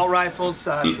some assault rifles,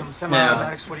 some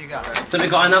semi-automatics. What do you got? I think we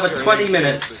got another 20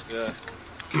 minutes.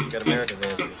 Got America's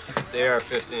answer. It's the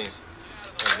AR-15.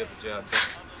 I'll get the job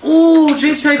done. Ooh,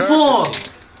 GSA-4!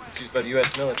 It's used by the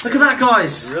U.S. military. Look at that,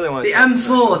 guys! You really want The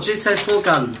M4 GSA-4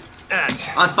 gun.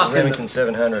 I fucking... Remington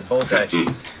 700 bolt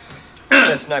action.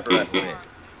 That sniper rifle in here.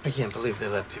 I can't believe they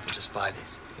let people just buy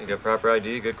these. You got proper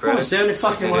ID, good Oh, credit. it's the only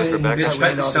fucking way you can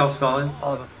respect yourself, guy.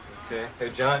 All of them. Okay. Hey,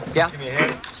 John. Yeah? Give me a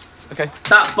hand. Okay.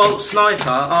 That bolt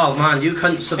sniper, oh man, you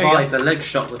couldn't survive a leg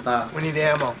shot with that. We need the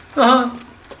ammo. Uh-huh.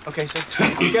 Okay, so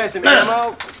You guys some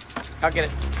ammo? I'll get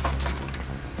it.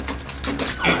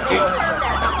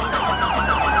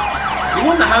 You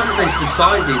wonder how do they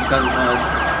decide these gun guys?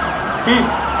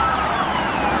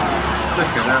 Look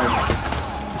at that.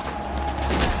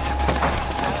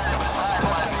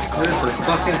 Jesus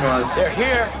fucking Christ. They're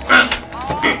here.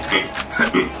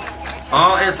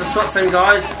 Oh, it's the SWAT team,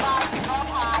 guys.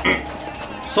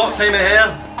 SWAT team are here.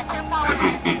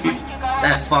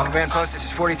 They're fucked. Command post, this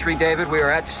is 43 David. We are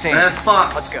at the scene. They're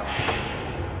fucked. Let's go.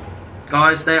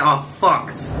 Guys, they are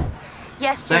fucked.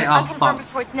 Yes, They Jim. are Unconfirmed fucked.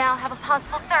 reports now have a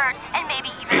possible third and maybe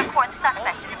even a fourth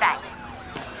suspect in the bank.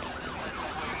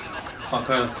 Fuck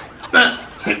her.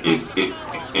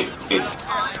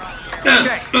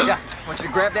 Okay, yeah. I want you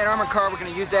to grab that armored car. We're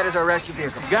going to use that as our rescue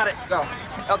vehicle. Got it. Go.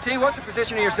 LT, what's the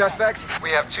position of your suspects? We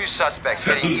have 2 suspects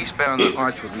heading eastbound on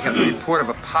Archwood. We have a report of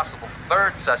a possible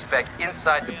 3rd suspect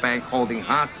inside the bank holding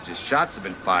hostages. Shots have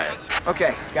been fired.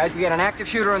 Okay, guys, we got an active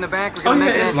shooter in the bank. We're Oh going to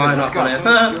yeah, make it's an line entrance. up Let's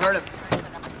on go. it. You heard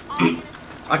him.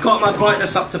 I got my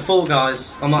brightness up to full,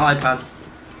 guys, on my iPad.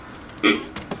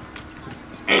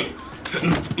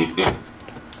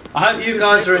 I hope you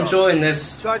guys are enjoying this.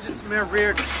 Sergeant Mayor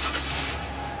Rear.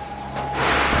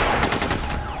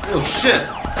 Oh shit.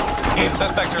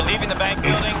 Suspects are leaving the bank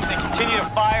building. They continue to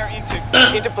fire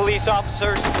into police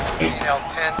officers.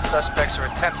 L10 suspects are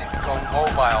attempting to go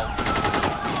mobile.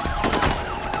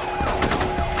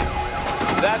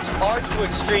 That's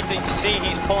Archwood Street that you see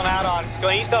he's pulling out on. He's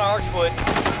going east on Archwood.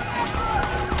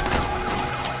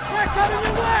 They're coming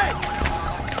your way!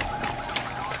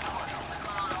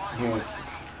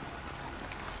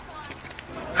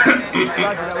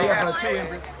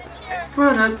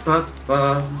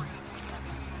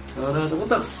 What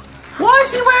the f... Why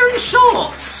is he wearing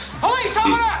shorts? Police,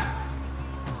 open up!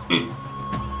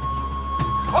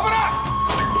 Open up!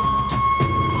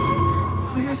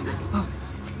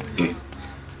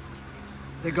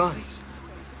 They're gone.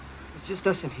 It's just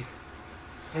us in here.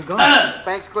 They're gone.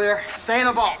 Bank's clear. Stay in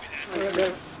the vault.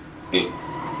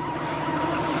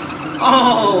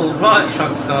 Oh, right,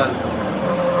 shucks, guys.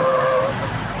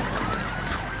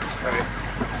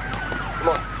 Come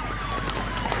on.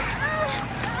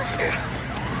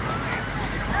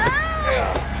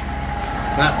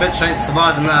 That bitch ain't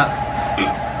surviving that.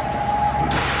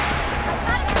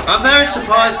 I'm very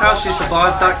surprised how she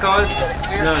survived that, guys.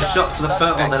 You know, shot to the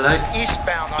foot or the leg.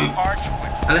 Eastbound on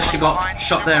Archwood. Unless she got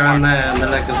shot there and there and the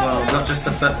leg as well. Not just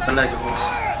the foot, the leg as well.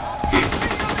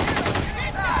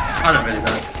 I don't really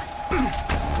know.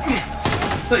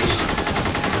 So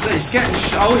he's getting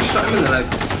shot. Oh, he shot him in the leg.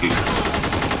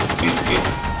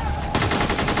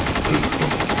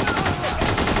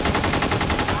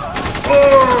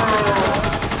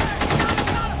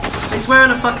 He's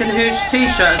wearing a fucking huge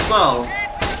t-shirt as well.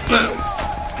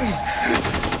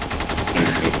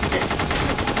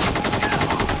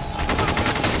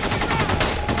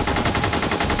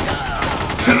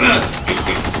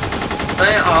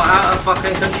 They are out of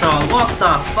fucking control. What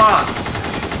the fuck?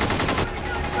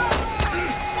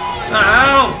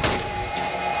 Ow!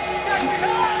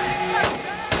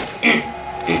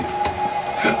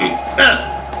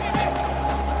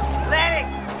 Medic!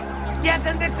 Get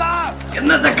in the car! Get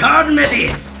into the car, Mitty!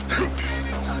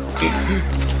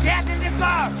 Get in the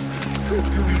car!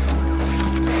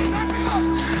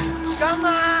 Come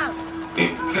on!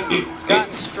 It's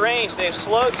gotten strange. They've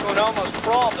slowed to an almost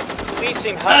crawl, but the police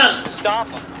seem helpless to stop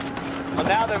them. Well,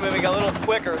 now they're moving a little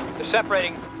quicker. They're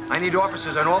separating. I need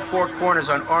officers on all 4 corners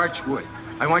on Archwood.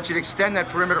 I want you to extend that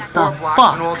perimeter 4 The blocks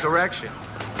fuck? in all directions.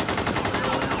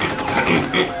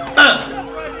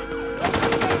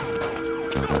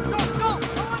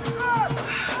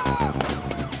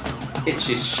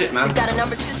 Itchy shit, man. We've got a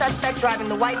number 2 suspect driving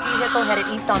the white vehicle headed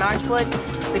east on Archwood.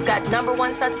 We've got number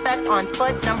 1 suspect on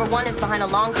foot. Number 1 is behind a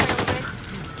long trail bridge.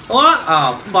 What?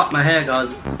 Oh, fuck, my hair,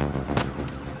 guys.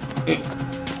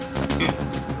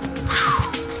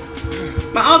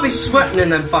 Man, I'll be sweating in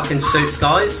them fucking suits,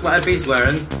 guys. Whatever he's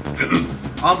wearing.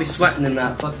 I'll be sweating in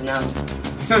that fucking hell.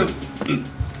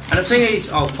 And the thing is,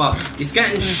 oh fuck, he's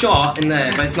getting shot in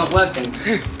there, but it's not working.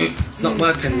 It's not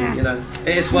working, you know.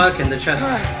 It is working, the chest.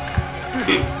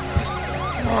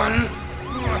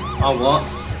 Oh, what?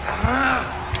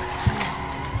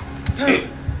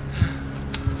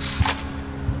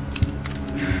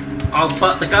 Oh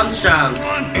fuck, the gun's jammed.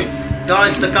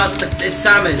 Guys, the gun, it's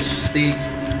damaged.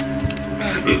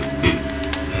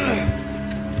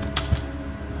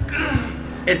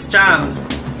 It's jammed.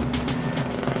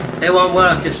 It won't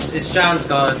work, it's jammed,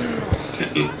 guys.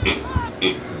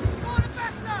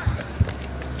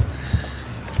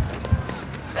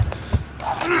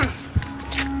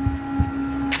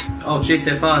 Oh, jeez,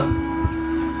 they're fine.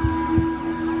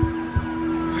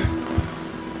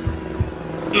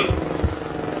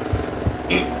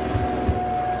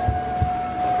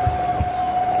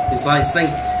 He's like,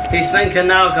 he's thinking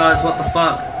now, guys, what the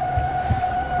fuck?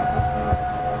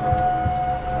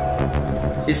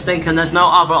 He's thinking there's no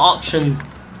other option.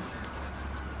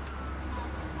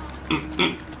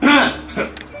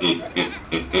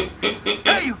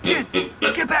 Hey, you kids!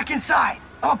 Get back inside!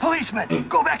 I'm a policeman!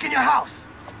 Go back in your house!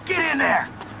 Get in there!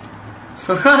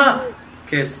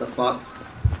 Kiss the fuck.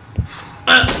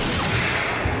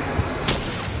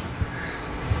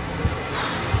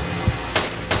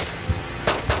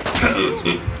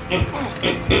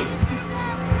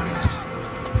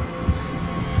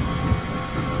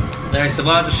 They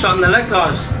survived a shot in the leg,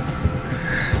 guys.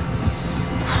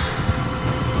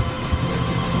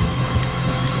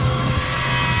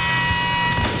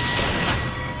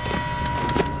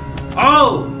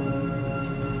 Oh!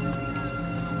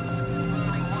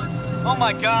 Oh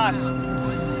my God.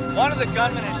 One of the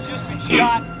gunmen has just been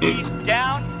shot. He's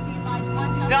down.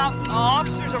 He's not.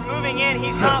 Officers are moving in.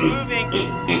 He's not moving.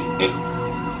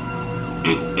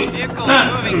 The vehicle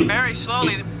is moving very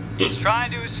slowly. He's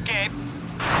trying to escape.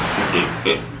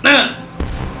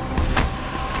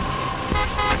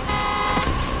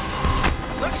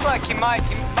 Looks like he might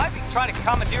be trying to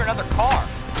commandeer another car.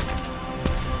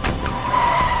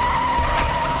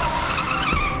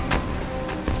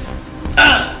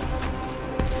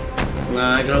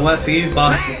 Nah, I gotta wait for you,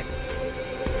 bastard.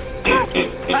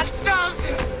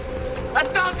 I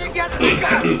told you, get the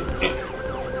gun!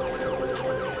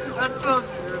 I told you.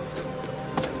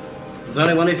 There's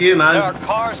only one of you, man. There are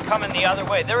cars coming the other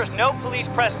way. There is no police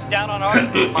presence down on our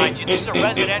street, mind you. This is a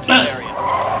residential area.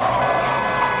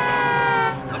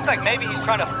 Looks like maybe he's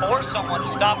trying to force someone to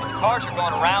stop, but the cars are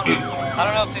going around him. I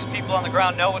don't know if these people on the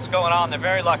ground know what's going on. They're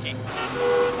very lucky.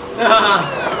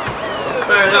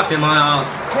 Very lucky, my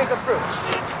ass. Can't go through.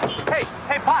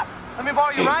 Hey, Pops, let me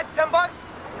borrow your ride? $10?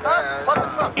 Huh? Plug the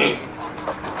trunk.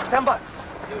 $10.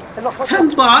 Hey, look,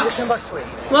 $10? $10 for you.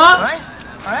 What?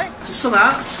 All right? Just for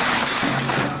that?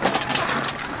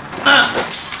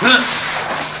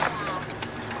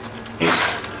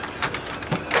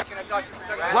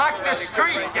 Lock the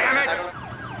street, damn it!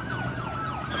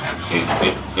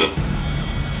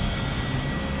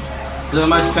 We're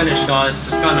almost finished, guys.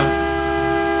 Just kind of.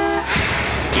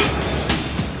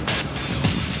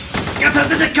 Get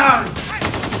out of the car!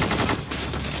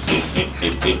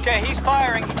 Okay, he's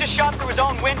firing. He just shot through his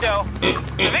own window.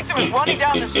 The victim is running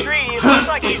down the street. It looks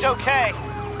like he's okay.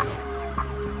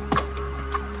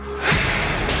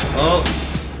 Oh.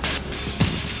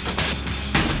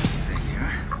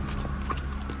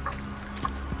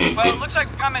 Well, it looks like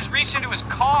the gunman's reached into his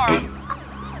car.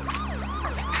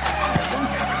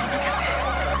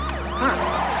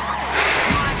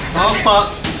 Oh,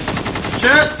 fuck.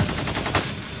 Shit!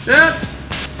 Shit!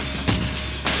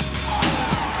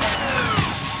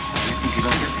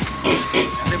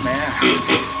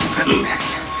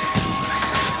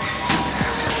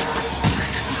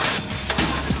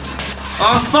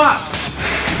 Oh, fuck!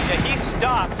 Yeah, he's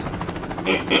stopped.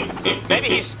 Maybe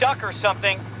he's stuck or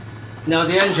something. No,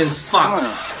 the engine's fucked.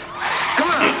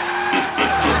 Come on!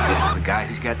 The guy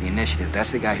who's got the initiative,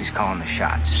 that's the guy who's calling the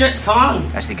shots. Shit, come on!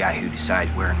 That's the guy who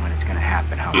decides where and when it's gonna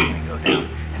happen, how it's gonna go down.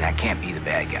 And that can't be the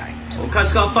bad guy. Well,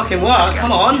 it's gotta fucking work,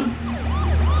 come on!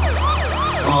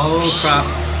 Oh, crap.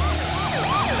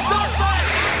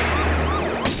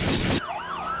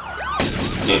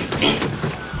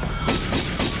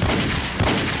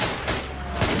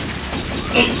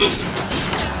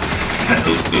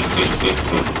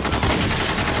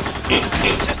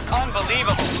 It's just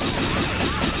unbelievable.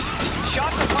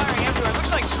 Shots are firing everywhere. It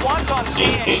looks like SWAT's on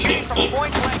scene and shooting from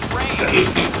point-blank range.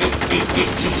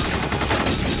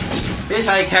 This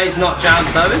AK's not jammed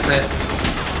though, is it?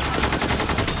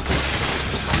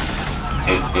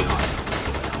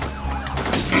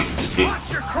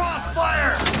 Watch your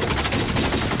crossfire!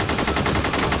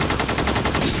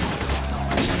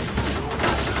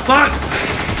 Fuck!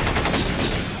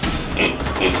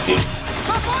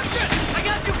 Stop punching! I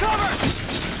got you covered!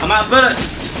 I'm out of bullets!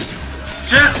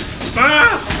 Shit!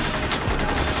 Ah!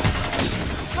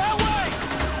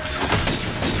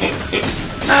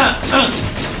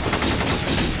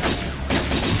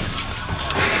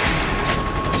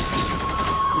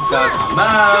 This guy's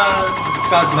mad. This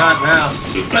guy's mad now.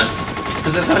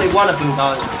 Because there's only one of them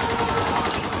died.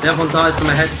 The other one died from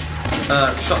a head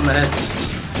shot in the head.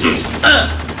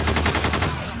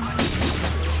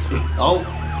 Oh.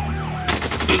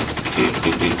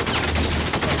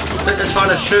 I think they're trying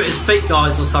to shoot his feet,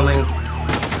 guys, or something.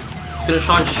 He's gonna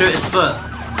try and shoot his foot.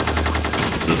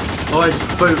 Or his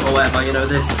boot or whatever, you know,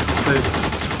 this boot.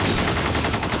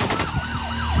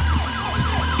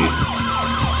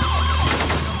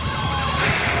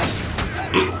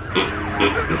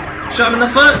 Shot him in the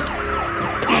foot!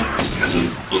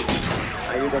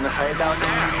 Are you gonna hide down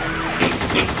there?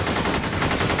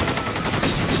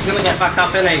 He's gonna get back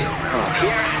up, innit?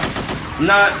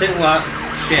 No, it didn't work.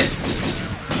 Shit.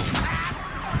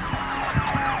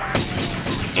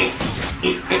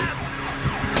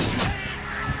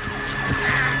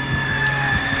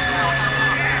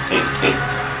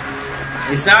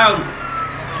 He's down.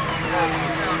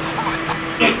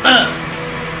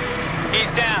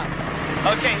 He's down.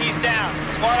 Okay, he's down.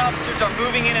 SWAT officers are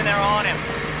moving in and they're on him.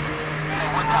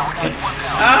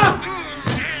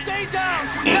 Stay down!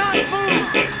 Do not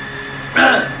move!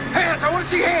 Hands! I want to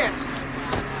see hands!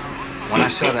 When I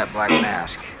saw that black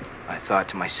mask, I thought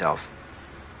to myself,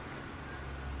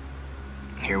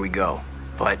 here we go.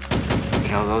 But,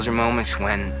 you know, those are moments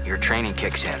when your training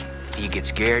kicks in. You get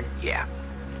scared? Yeah.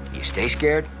 You stay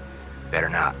scared? Better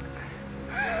not.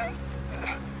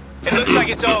 It looks like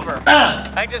it's over. I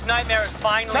think this nightmare is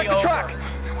finally over.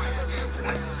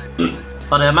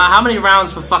 But how many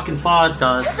rounds were fucking fired,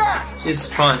 guys? Jesus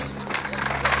Christ.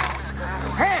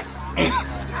 Hey!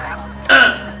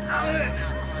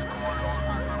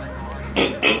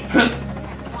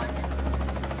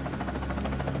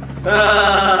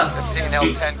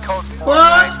 15L10 code 4,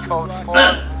 nice code 4.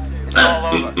 It's all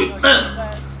over.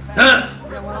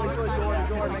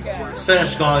 It's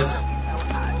finished, guys.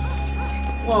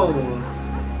 Whoa.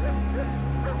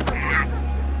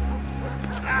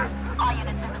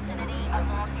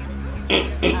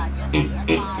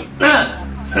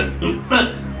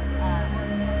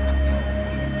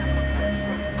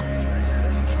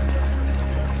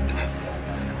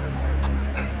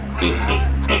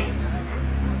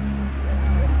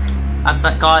 That's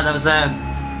that guy that was there.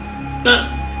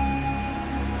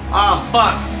 Oh,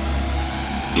 fuck.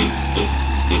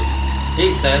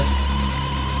 He's dead.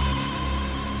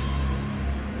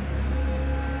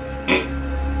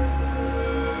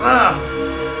 Ah,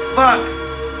 fuck.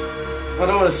 I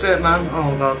don't want to see it, man.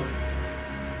 Oh, God.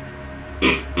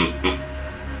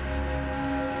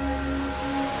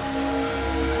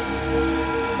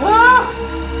 Ah!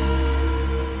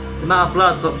 The amount of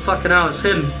blood, but fucking hell, it's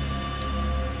him.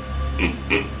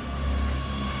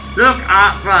 Look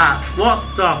at that! What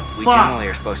the fuck? We generally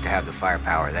are supposed to have the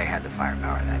firepower. They had the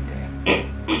firepower that day.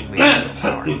 We had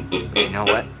willpower. But you know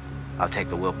what? I'll take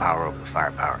the willpower over the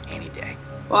firepower any day.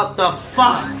 What the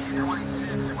fuck?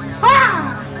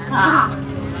 Ah! Ah!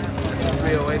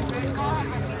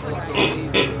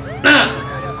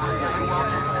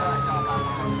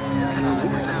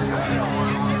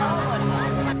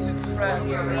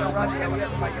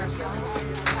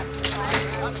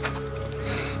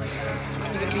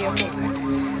 You're gonna be okay,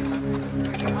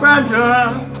 Roger!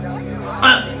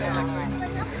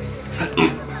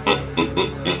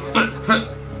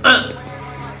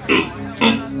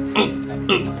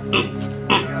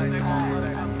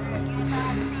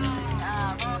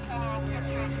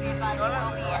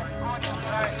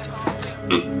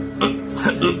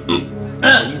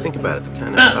 You think about it, the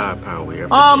kind of firepower we have.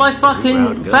 Oh, my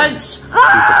fucking fence! People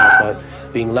talk about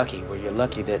being lucky, where you're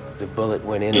lucky that the bullet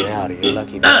went in and out, or you're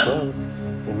lucky that, well,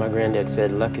 and my granddad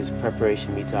said, luck is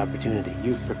preparation meets opportunity.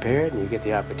 You're prepared and you get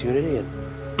the opportunity, and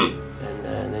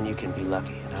then you can be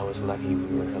lucky. And I was lucky.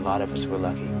 A lot of us were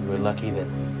lucky. We were lucky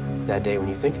that day, when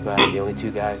you think about it, the only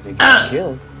two guys that got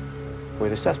killed were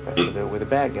the suspects, were the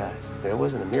bad guys. It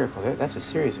wasn't a miracle. That's a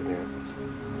series of miracles.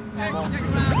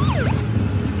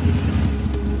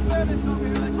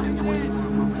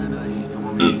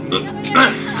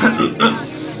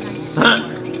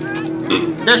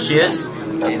 There she is.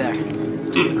 Hey there.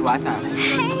 Look who I found.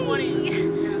 Hey.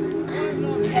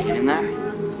 You hanging in there?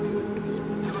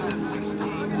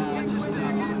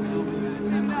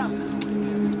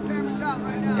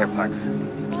 Here, Parker.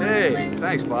 Hey,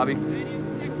 thanks, Bobby.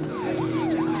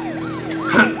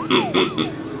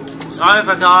 It's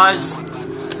over, guys.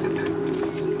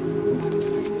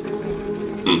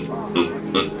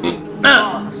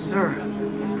 Sir.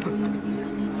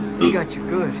 We got you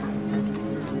good.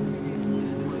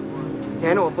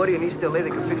 Yeah, I know a buddy in East LA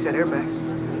that can fix that airbag.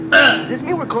 Does this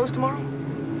mean we're closed tomorrow?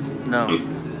 No.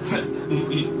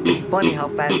 It's funny how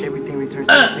fast everything returns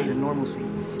to a state of normalcy.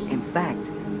 In fact,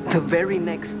 the very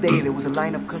next day there was a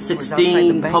line of customers outside the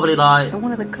 16, bank. probably like And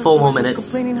one of the 4 more customers was minutes.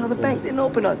 complaining how the bank didn't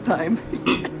open on time.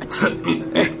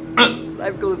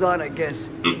 Life goes on, I guess.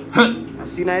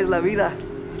 Así es la vida.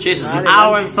 Jesus, an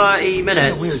hour and 30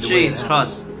 minutes. Weird the way Jesus it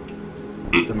Christ.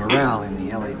 The morale in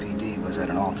the LAPD was at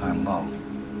an all-time low.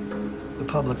 The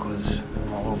public was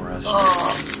all over us.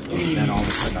 And then all of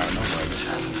a sudden, out of nowhere, this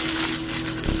happened.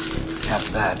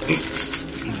 After that,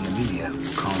 even the media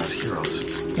were calling us heroes.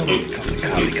 Nobody becomes a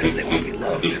cop because they want to be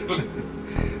loved.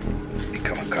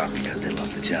 Become a cop because they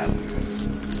love the job.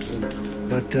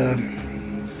 But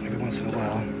every once in a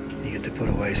while, you get to put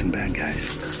away some bad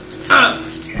guys.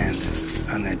 And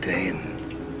on that day, in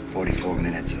 44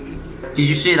 minutes of... Did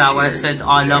you see that where it said,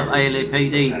 I love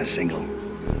LAPD? Not a single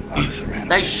officer ran.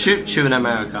 They shoot you in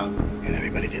America. And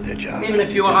everybody did their job. Even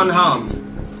if you were unharmed.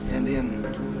 And in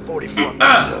 44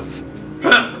 minutes of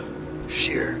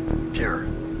sheer terror,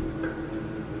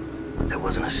 there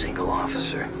wasn't a single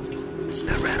officer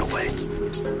that ran away.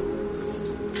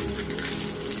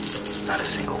 Not a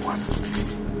single one.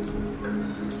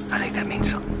 I think that means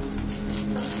something.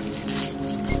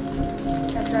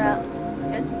 That's out.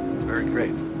 Good? Very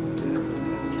great.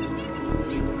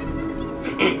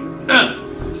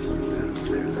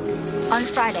 On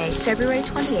Friday, February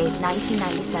 28,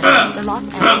 1997, the Los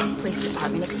Angeles Police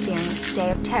Department experienced a day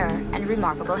of terror and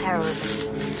remarkable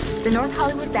heroism. The North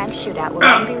Hollywood Bank shootout will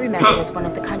long be remembered as one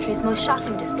of the country's most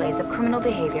shocking displays of criminal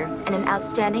behavior and an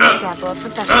outstanding example of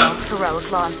professional,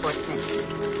 heroic law enforcement.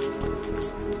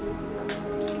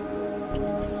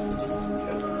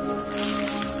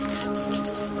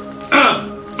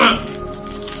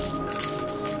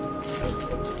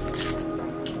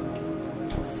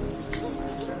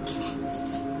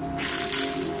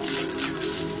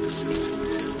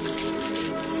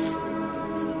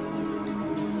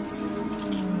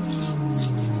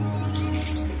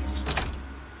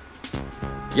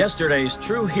 Yesterday's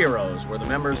true heroes were the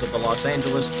members of the Los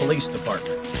Angeles Police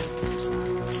Department.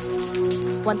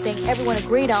 One thing everyone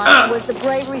agreed on was the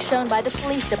bravery shown by the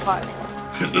police department.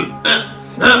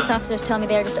 Police officers tell me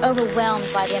they're just overwhelmed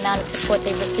by the amount of support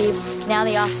they've received. Now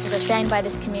the officers are standing by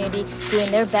this community,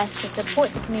 doing their best to support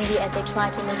the community as they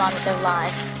try to move on with their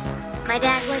lives. My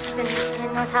dad works in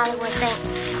North Hollywood Bank.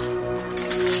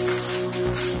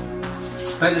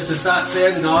 I think this is that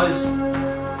soon, guys.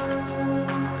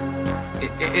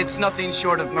 It's nothing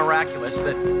short of miraculous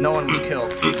that no one was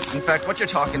killed. In fact, what you're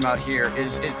talking about here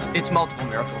is it's multiple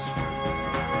miracles.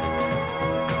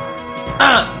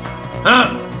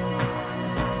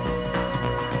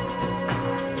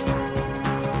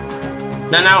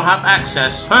 They now have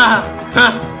access. For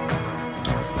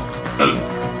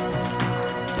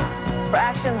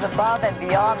actions above and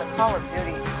beyond the call of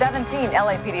duty, 17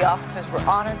 LAPD officers were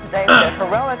honored today for their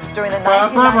heroics during the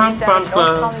 1997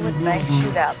 North Hollywood Bank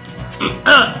shootout.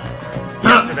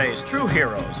 Yesterday's true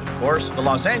heroes, of course, the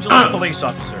Los Angeles police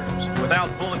officers, who without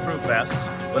bulletproof vests,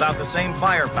 without the same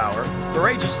firepower,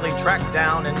 courageously tracked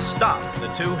down and stopped the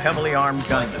two heavily armed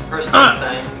gunmen. First, I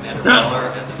thank Commander Waller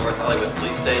at the North Hollywood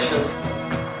Police Station.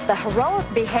 The heroic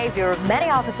behavior of many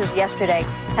officers yesterday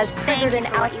has triggered an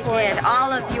outpouring.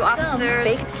 All of you officers Some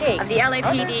baked cakes, of the LAPD,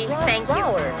 others thank you.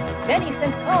 flowers. Many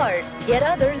sent cards, yet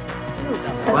others flew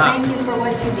them. Wow. Thank you for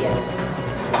what you did.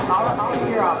 All of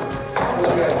your officers.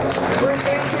 We're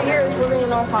here 2 years living in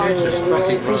North Hollywood and we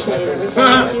really appreciate everything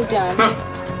that you've done.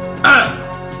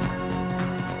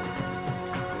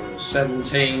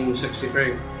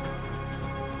 1763.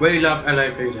 We love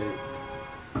LAPD.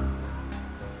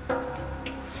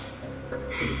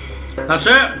 That's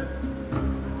it.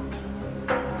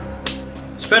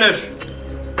 It's finished.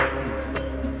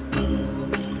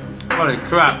 Holy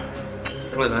crap.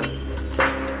 Look at that.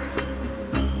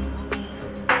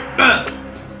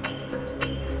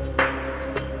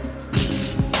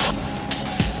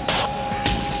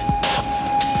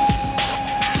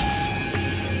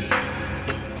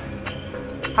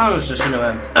 How is this in a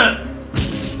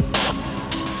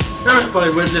Everybody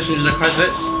would listen to the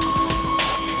credits.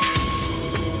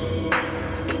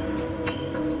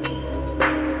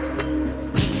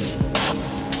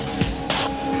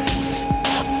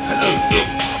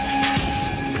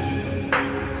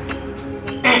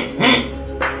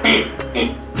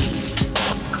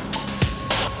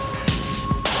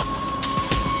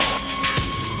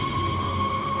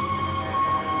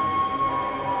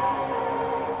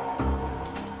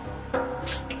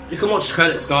 You can watch the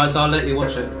credits, guys. I'll let you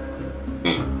watch it.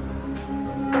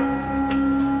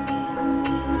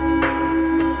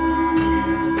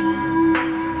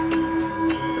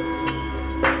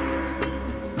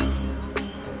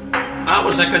 That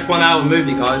was a good 1 hour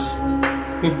movie, guys.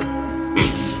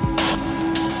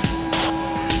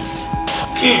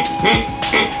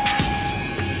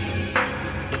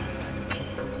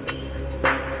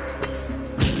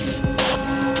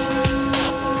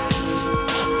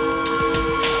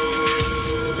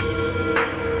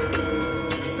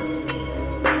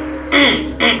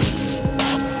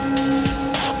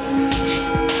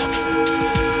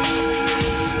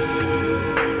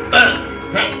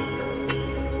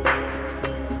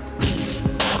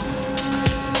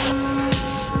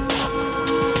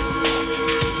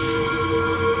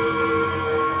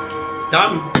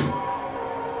 Done.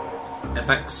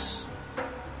 FX.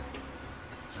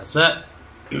 That's it.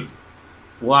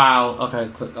 Wow. Okay,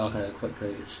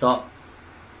 quickly. Stop.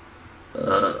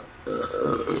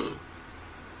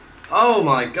 Oh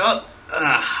my god.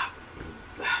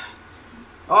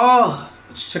 Oh,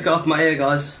 I just took it off my ear,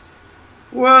 guys.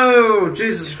 Whoa,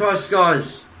 Jesus Christ,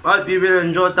 guys. I hope you really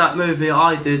enjoyed that movie.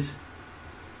 I did.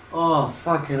 Oh,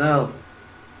 fucking hell.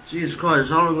 Jesus Christ,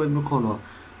 how long have we been recording?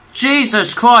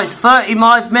 Jesus Christ,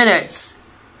 35 minutes.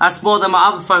 That's more than my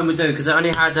other phone would do, because it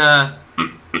only had a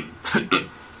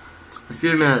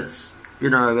few minutes. You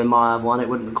know, in my other one, it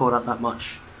wouldn't record up that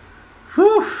much.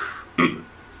 Whew.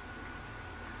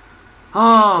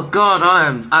 Oh god, I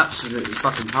am absolutely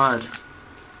fucking tired.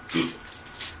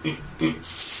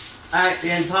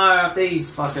 The entire of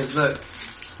these fuckers, look.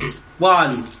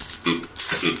 1,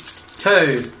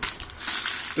 2,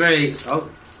 3.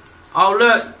 Oh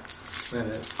look. Wait a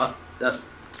minute.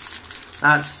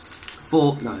 That's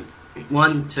 4. No.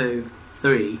 1, 2,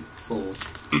 3, 4. Oh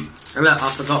look, I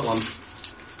forgot one.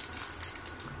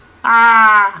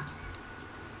 Ah.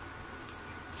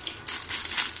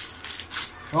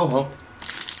 Oh well.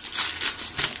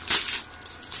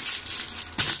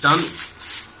 Done.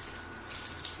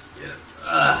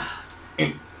 Yeah.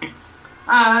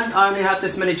 And I only had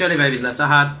this many jelly babies left. I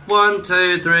had 1,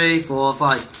 2, 3, 4,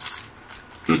 5.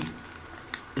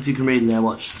 If you can read in there,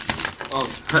 watch. I'll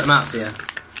put them out for you. Is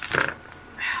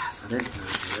that it? No,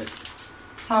 that's it.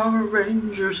 Power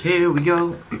Rangers, here we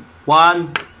go.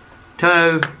 1,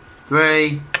 2,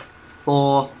 3,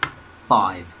 4,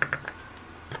 5.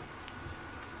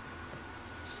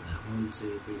 So 1,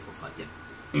 2, 3, 4, 5. Yeah.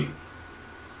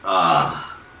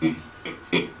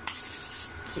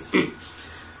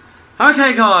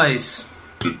 Okay, guys.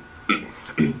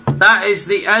 That is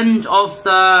the end of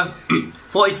the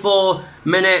 44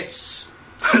 minutes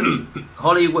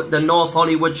Hollywood, the North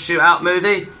Hollywood shootout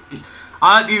movie.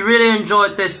 I hope you really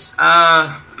enjoyed this.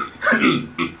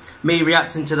 Me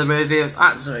reacting to the movie. It was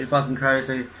absolutely fucking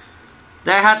crazy.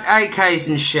 They had AKs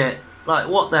and shit. Like,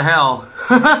 what the hell?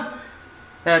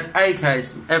 They had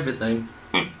AKs and everything.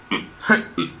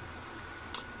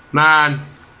 Man.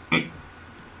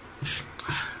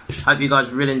 Hope you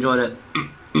guys really enjoyed it.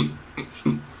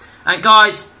 And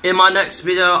guys, in my next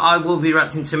video, I will be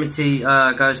reacting Timothy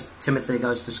Goes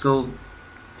to School.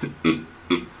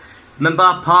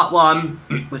 Remember part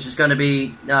 1, which is going to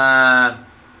be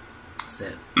that's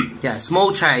it. Yeah,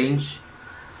 Small Change.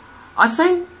 I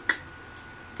think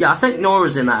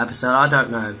Nora's in that episode. I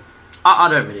don't know. I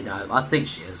don't really know. I think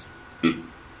she is.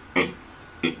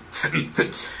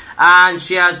 And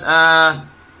she has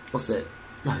what's it?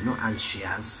 No, not and she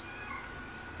has.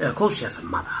 Yeah, of course she has a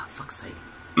mother. Fuck's sake.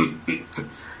 I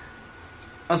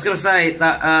was gonna say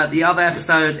that the other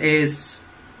episode is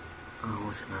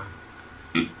what's it now?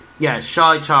 Yeah,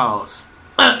 Shy Charles.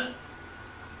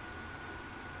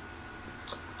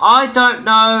 I don't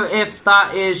know if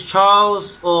that is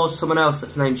Charles or someone else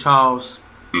that's named Charles.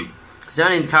 Because the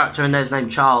only character in there's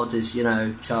named Charles is, you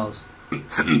know, Charles.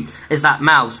 Is that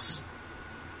Mouse.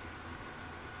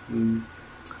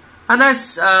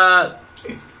 Unless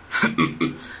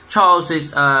Charles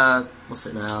is what's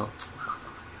it now?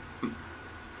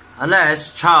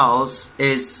 Unless Charles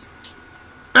is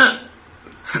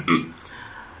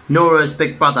Nora's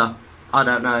big brother. I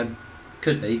don't know.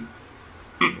 Could be.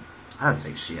 I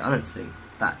don't think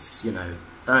that's, you know,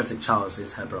 I don't think Charles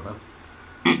is her brother.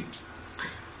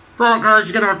 But guys,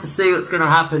 you're going to have to see what's going to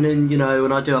happen in, you know,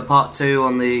 when I do a part 2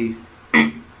 on the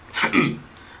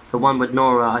the one with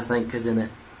Nora, I think, is in it.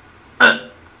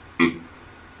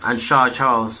 And Shy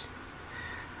Charles.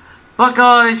 But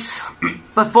guys,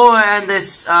 before I end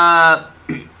this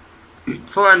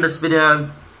video,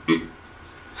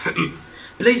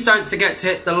 please don't forget to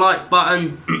hit the like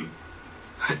button.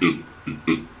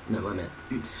 No, wait a minute.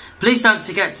 Please don't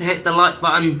forget to hit the like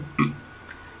button,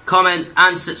 comment,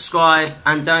 and subscribe,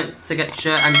 and don't forget to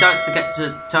share, and don't forget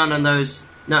to turn on those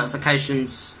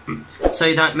notifications so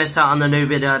you don't miss out on the new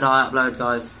video that I upload,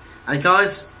 guys. And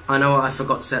guys, I know what I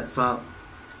forgot to say at the start.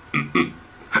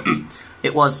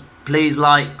 It was please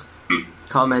like,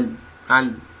 comment,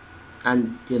 and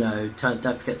you know,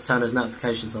 don't forget to turn those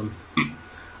notifications on.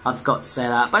 I forgot to say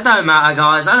that, but it don't matter,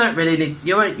 guys. I don't really need.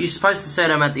 You're supposed to say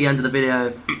them at the end of the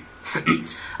video.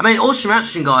 I mean, Awesome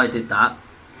Reaction Guy did that,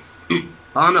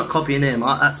 but I'm not copying him.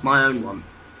 That's my own one.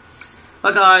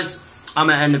 But guys, I'm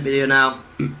gonna end the video now,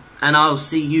 and I'll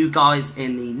see you guys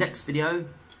in the next video.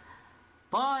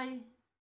 Bye.